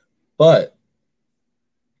 right? But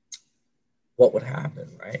what would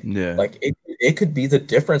happen, right? Yeah. Like it could be the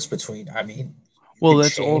difference between, I mean, well,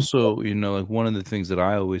 that's also, like one of the things that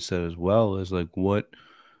I always said as well is like what,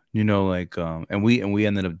 like, and we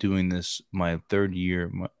ended up doing this my third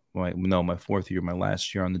year, my fourth year, my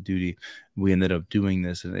last year on the duty. We ended up doing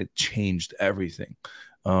this and it changed everything.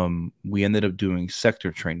 We ended up doing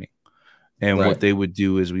sector training. And what they would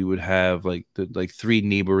do is we would have like 3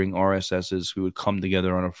 neighboring RSSs who would come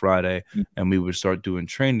together on a Friday and we would start doing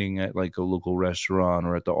training at like a local restaurant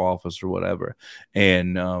or at the office or whatever.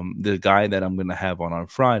 And the guy that I'm going to have on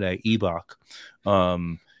Friday, Ebach,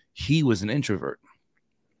 he was an introvert.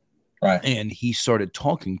 Right. And he started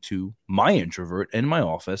talking to my introvert in my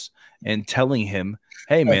office and telling him,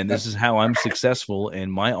 hey, man, this is how I'm successful in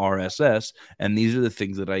my RSS. And these are the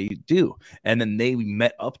things that I do. And then they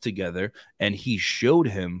met up together and he showed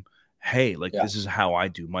him, hey, like, this is how I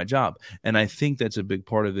do my job. And I think that's a big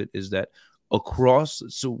part of it is that across.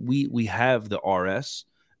 So we have the RS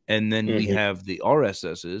and then we have the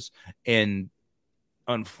RSSs, and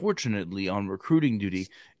unfortunately on recruiting duty,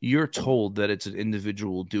 you're told that it's an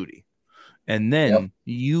individual duty. And then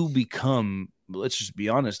you become, let's just be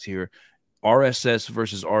honest here, RSS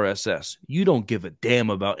versus RSS. You don't give a damn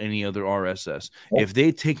about any other RSS. If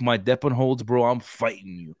they take my Deppon holds, bro, I'm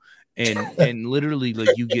fighting you. And literally,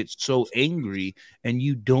 like, you get so angry and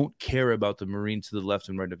you don't care about the Marine to the left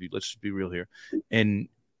and right of you. Let's just be real here.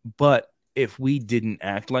 But if we didn't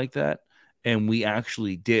act like that, and we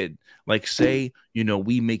actually did, like, say,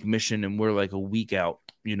 we make mission and we're like a week out,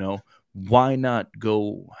 why not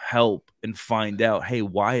go help and find out, hey,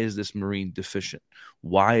 why is this Marine deficient?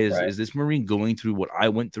 Why is this Marine going through what I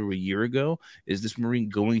went through a year ago? Is this Marine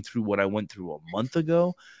going through what I went through a month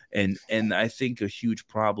ago? And I think a huge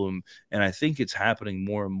problem, and I think it's happening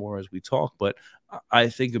more and more as we talk, but I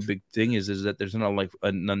think a big thing is that there's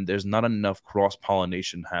not enough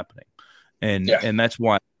cross-pollination happening. And that's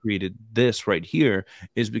why I created this right here,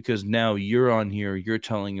 is because now you're on here, you're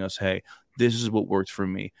telling us, hey, this is what worked for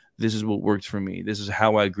me. This is what worked for me. This is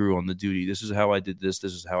how I grew on the duty. This is how I did this.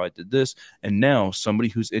 This is how I did this. And now somebody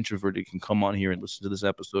who's introverted can come on here and listen to this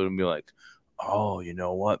episode and be like, oh, you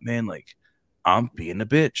know what, man? Like, I'm being a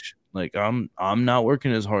bitch. Like, I'm not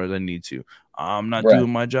working as hard as I need to. I'm not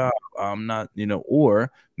doing my job. I'm not,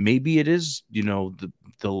 or maybe it is,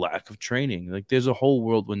 the lack of training. Like, there's a whole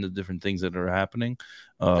world when the different things that are happening.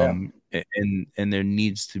 And there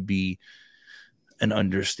needs to be an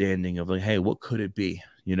understanding of like, hey, what could it be?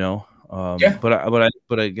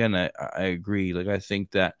 But again, I agree. Like, I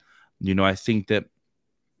think that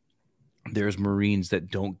there's Marines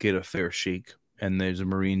that don't get a fair shake, and there's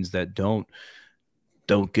Marines that don't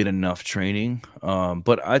get enough training.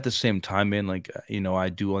 But at the same time, man, like, I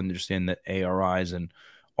do understand that ARIs and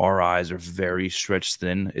RIs are very stretched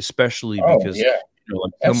thin, especially because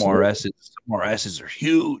like some RSs are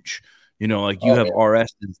huge. Like you have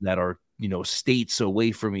RSs that are states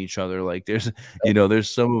away from each other. Like there's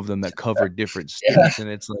some of them that cover different states, and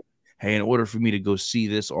it's like, hey, in order for me to go see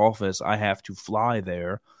this office, I have to fly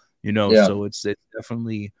there. So it's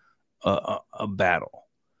definitely a battle.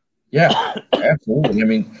 Yeah, absolutely.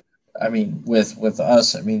 I mean, with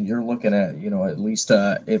us, you're looking at at least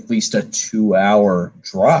a 2-hour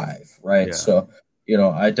drive, right? Yeah. So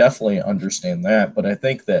I definitely understand that, but I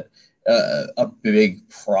think that a big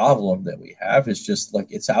problem that we have is just like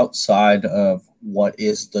it's outside of what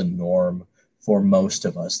is the norm for most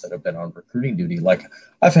of us that have been on recruiting duty. Like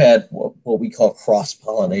I've had what we call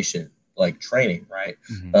cross-pollination, like training, right?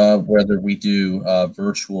 Whether we do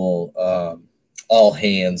virtual all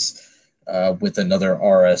hands with another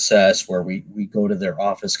RSS where we go to their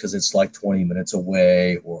office because it's like 20 minutes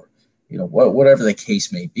away, or whatever the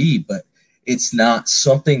case may be. But it's not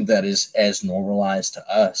something that is as normalized to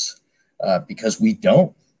us because we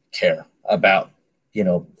don't care about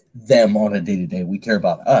them on a day-to-day. We care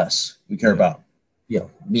about us. We care about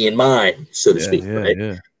me and mine, so to speak, right?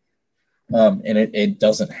 Yeah. And it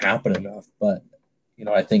doesn't happen enough. But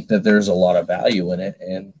I think that there's a lot of value in it,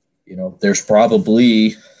 and there's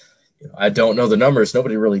probably I don't know the numbers.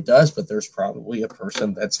 Nobody really does, but there's probably a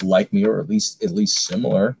person that's like me, or at least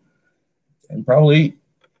similar, and probably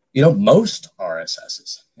most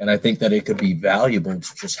RSSs. And I think that it could be valuable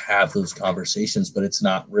to just have those conversations, but it's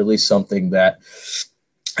not really something that,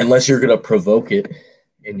 unless you're going to provoke it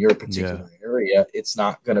in your particular area, it's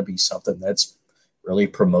not going to be something that's really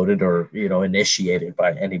promoted or initiated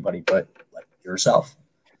by anybody but like yourself.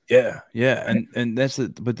 Yeah. And that's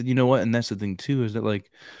but you know what? And that's the thing too, is that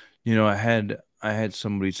like, I had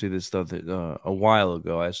somebody say this stuff that a while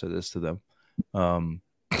ago. I said this to them,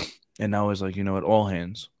 and I was like, at all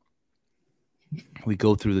hands, we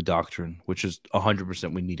go through the doctrine, which is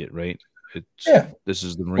 100% we need it, right? This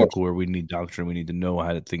is the Marine Corps. We need doctrine. We need to know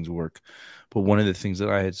how things work. But one of the things that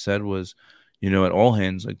I had said was, at all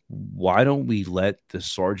hands, like, why don't we let the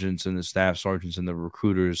sergeants and the staff sergeants and the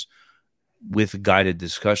recruiters, with guided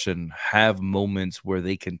discussion, have moments where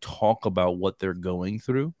they can talk about what they're going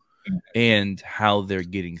through and how they're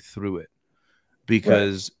getting through it?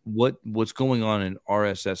 Because what's going on in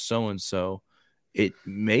RSS so-and-so, it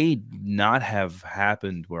may not have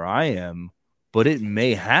happened where I am, but it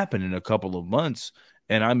may happen in a couple of months,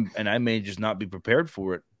 and I may just not be prepared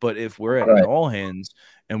for it. But if we're at an all hands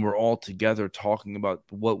and we're all together talking about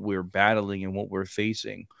what we're battling and what we're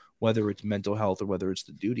facing, whether it's mental health or whether it's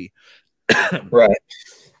the duty, right?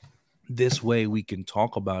 This way we can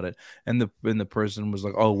talk about it. And the person was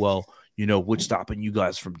like, "Oh, well, what's stopping you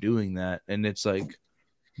guys from doing that?" And it's like,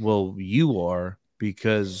 well, you are,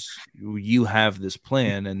 because you have this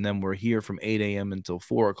plan, and then we're here from 8 a.m. until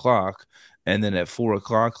 4 o'clock. And then at 4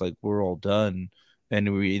 o'clock, like, we're all done,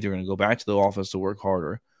 and we're either going to go back to the office to work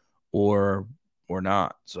harder or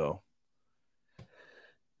not. So,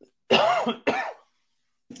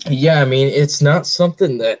 yeah, I mean, it's not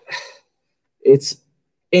something that it's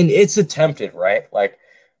attempted, right? Like,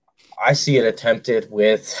 I see it attempted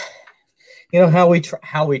with, how we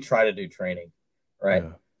try to do training, right?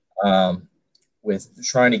 Yeah. With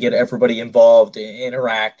trying to get everybody involved,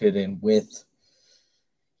 interacted, and with,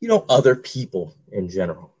 other people in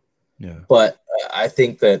general. Yeah. But I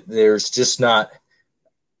think that there's just not.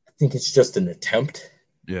 I think it's just an attempt.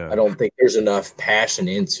 Yeah. I don't think there's enough passion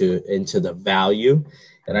into the value.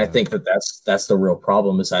 And I think that that's the real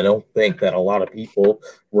problem, is I don't think that a lot of people,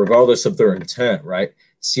 regardless of their intent, right,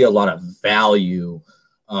 see a lot of value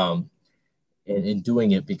in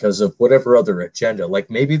doing it because of whatever other agenda. Like,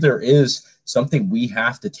 maybe there is something we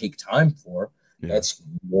have to take time for that's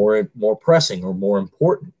more pressing or more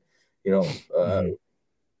important, and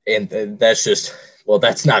that's just, well,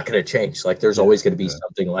 that's not going to change. Like, there's always going to be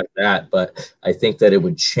something like that. But I think that it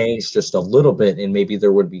would change just a little bit, and maybe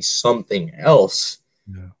there would be something else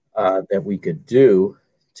that we could do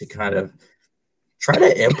to kind of try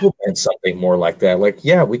to implement something more like that. Like,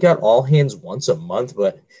 yeah, we got all hands once a month,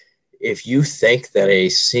 but if you think that a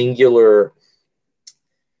singular,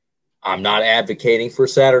 I'm not advocating for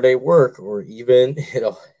Saturday work, or even,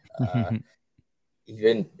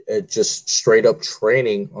 even just straight up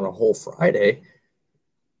training on a whole Friday.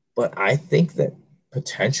 But I think that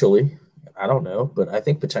potentially, I don't know, but I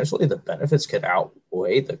think potentially the benefits could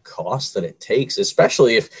outweigh the cost that it takes,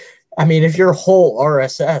 especially if your whole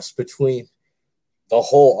RSS, between the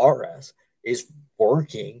whole RS, is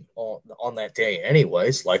working on that day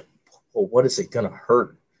anyways, like, well, what is it going to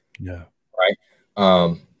hurt? Yeah. Right.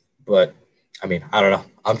 But I don't know.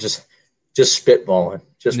 I'm just spitballing.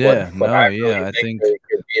 I think it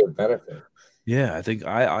could be a benefit. Yeah, I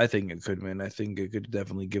think it could, man. I think it could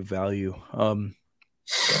definitely give value.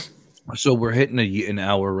 So we're hitting an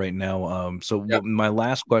hour right now. My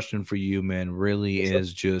last question for you, man, really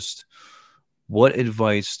is just, what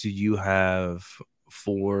advice do you have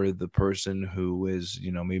for the person who is,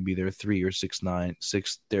 maybe they're 3 or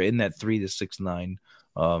 6'9", they're in that 3 to 6'9"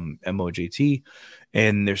 MOJT,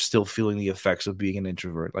 and they're still feeling the effects of being an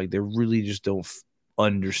introvert. Like, they really just don't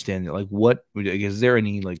understand it. Like, what is there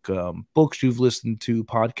any books you've listened to,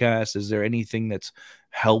 podcasts? Is there anything that's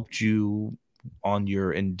helped you on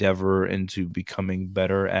your endeavor into becoming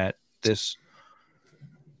better at this?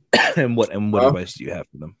 and what advice do you have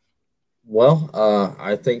for them? Well,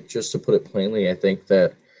 I think, just to put it plainly, I think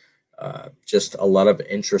that just a lot of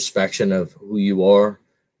introspection of who you are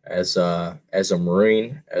as a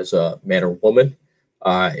Marine, as a man or woman,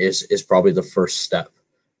 is probably the first step.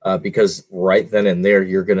 Because right then and there,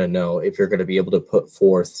 you're going to know if you're going to be able to put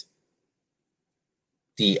forth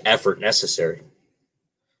the effort necessary.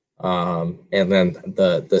 And then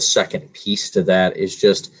the second piece to that is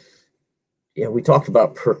just, we talked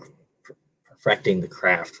about perfecting the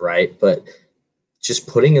craft, right? But just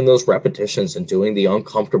putting in those repetitions and doing the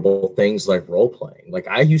uncomfortable things like role playing. Like,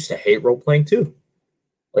 I used to hate role playing too,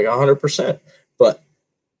 like 100%. But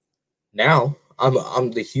now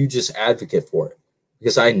I'm the hugest advocate for it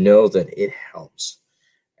because I know that it helps.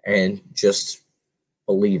 And just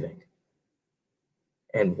believing.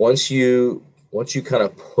 And once you kind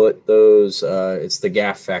of put those, it's the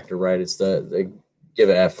gaff factor, right? It's the give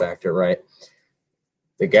a F factor, right?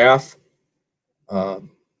 The gaff,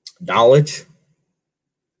 knowledge,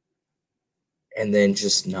 and then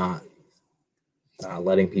just not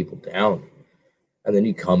letting people down. And then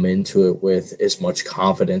you come into it with as much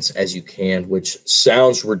confidence as you can, which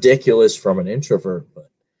sounds ridiculous from an introvert, but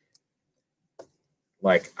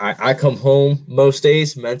like I come home most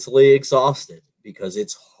days mentally exhausted because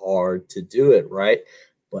it's hard to do it, right?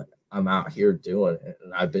 But I'm out here doing it,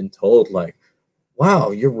 and I've been told, like,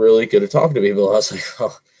 wow, you're really good at talking to people. I was like,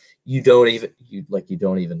 oh, you don't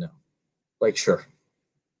even know. Like, sure,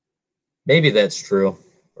 maybe that's true,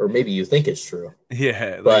 or maybe you think it's true.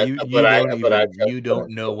 Yeah, but you don't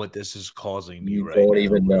know what this is causing me right now. You don't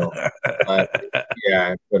even know. At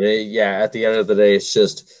the end of the day, it's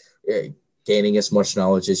just gaining as much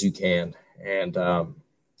knowledge as you can and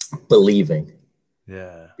believing.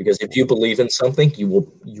 Yeah. Because if you believe in something, you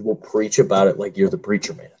will preach about it like you're the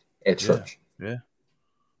preacher man at church.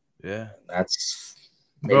 Yeah. That's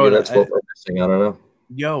what we're missing. I don't know.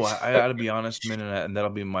 Yo, I gotta be honest, man, and that'll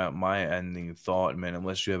be my ending thought, man.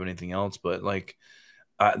 Unless you have anything else, but like,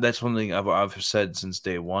 that's one thing I've said since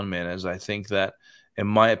day one, man. Is I think that, in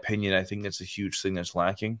my opinion, I think that's a huge thing that's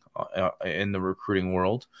lacking in the recruiting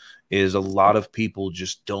world. Is a lot of people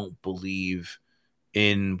just don't believe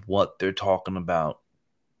in what they're talking about.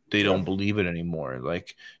 They don't believe it anymore.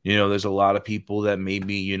 Like, there's a lot of people that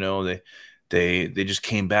maybe, they just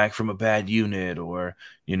came back from a bad unit, or,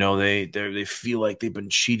 they feel like they've been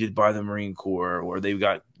cheated by the Marine Corps, or they've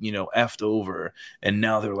got, effed over. And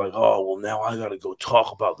now they're like, oh, well, now I got to go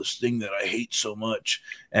talk about this thing that I hate so much.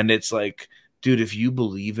 And it's like, dude, if you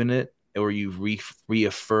believe in it, or you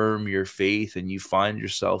reaffirm your faith, and you find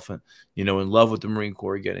yourself, in love with the Marine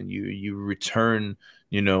Corps again, and you return,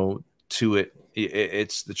 to it,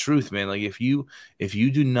 it's the truth, man. Like, if you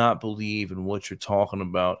do not believe in what you're talking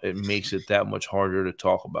about, it makes it that much harder to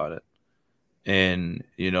talk about it. And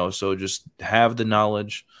so just have the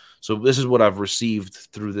knowledge. So this is what I've received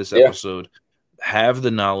through this episode. Have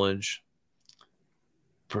the knowledge,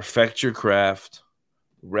 perfect your craft,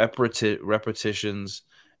 repetitions,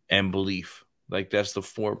 and belief. Like, that's the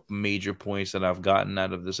 4 major points that I've gotten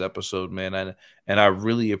out of this episode, man. And I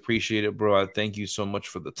really appreciate it, bro. I thank you so much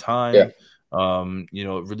for the time. Yeah.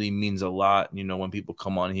 It really means a lot, when people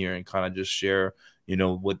come on here and kind of just share,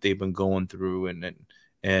 what they've been going through, and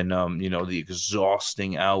the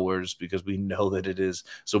exhausting hours, because we know that it is.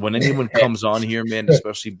 So when anyone comes on here, man,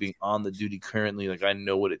 especially being on the duty currently, like, I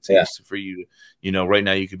know what it takes for you to, right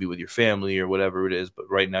now you could be with your family or whatever it is, but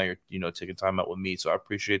right now you're, taking time out with me. So I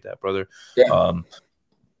appreciate that, brother. Yeah.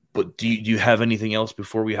 But do you have anything else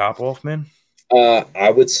before we hop off, man? I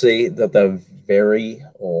would say that the very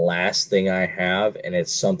last thing I have, and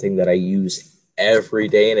it's something that I use every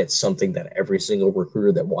day, and it's something that every single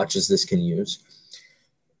recruiter that watches this can use,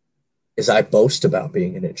 is I boast about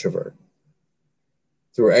being an introvert.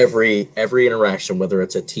 Through every interaction, whether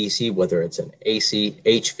it's a TC, whether it's an AC,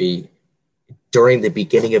 HV, during the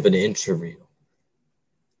beginning of an interview,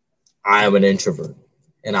 I am an introvert,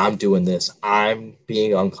 and I'm doing this. I'm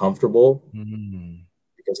being uncomfortable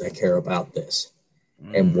because I care about this,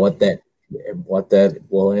 and what that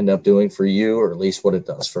will end up doing for you, or at least what it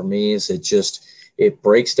does for me, is it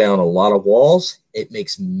breaks down a lot of walls. It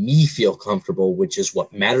makes me feel comfortable, which is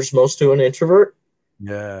what matters most to an introvert.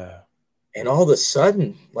 Yeah. And all of a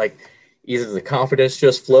sudden, like, either the confidence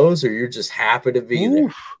just flows, or you're just happy to be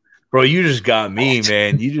there. Bro, you just got me,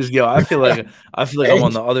 man. You just, I feel like I'm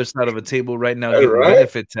on the other side of a table right now getting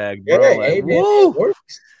benefit tagged, bro. Yeah, like, woo! It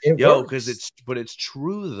works. But it's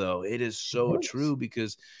true though. It is so true,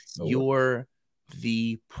 because you're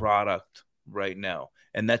the product right now.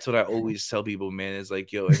 And that's what I always tell people, man, is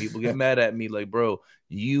like, and people get mad at me, like, bro,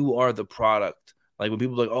 you are the product. Like, when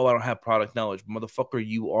people are like, oh, I don't have product knowledge, motherfucker,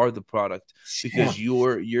 you are the product, because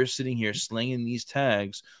you're sitting here slinging these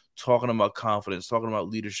tags, talking about confidence, talking about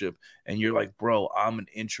leadership, and you're like, bro, I'm an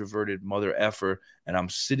introverted mother effer, And I'm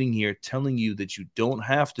sitting here telling you that you don't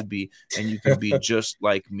have to be, and you can be just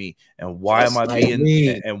like me. And why am I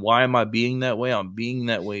being that way? I'm being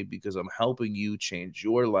that way because I'm helping you change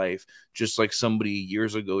your life, just like somebody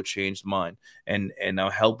years ago changed mine. And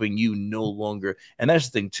I'm helping you no longer. And that's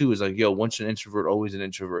the thing too, is like, yo, once an introvert, always an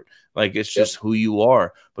introvert. Like, it's just who you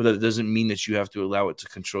are. But that doesn't mean that you have to allow it to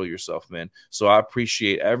control yourself, man. So I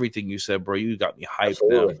appreciate everything you said, bro. You got me hyped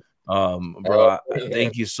now. Bro,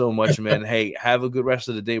 thank you so much, man. Hey, have a good rest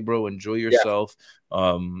of the day, bro. Enjoy yourself.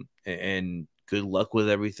 And good luck with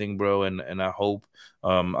everything, bro. And I hope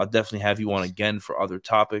I'll definitely have you on again for other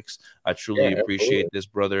topics. I truly appreciate this,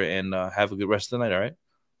 brother. And have a good rest of the night. All right.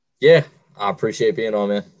 Yeah, I appreciate being on,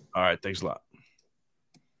 man. All right. Thanks a lot.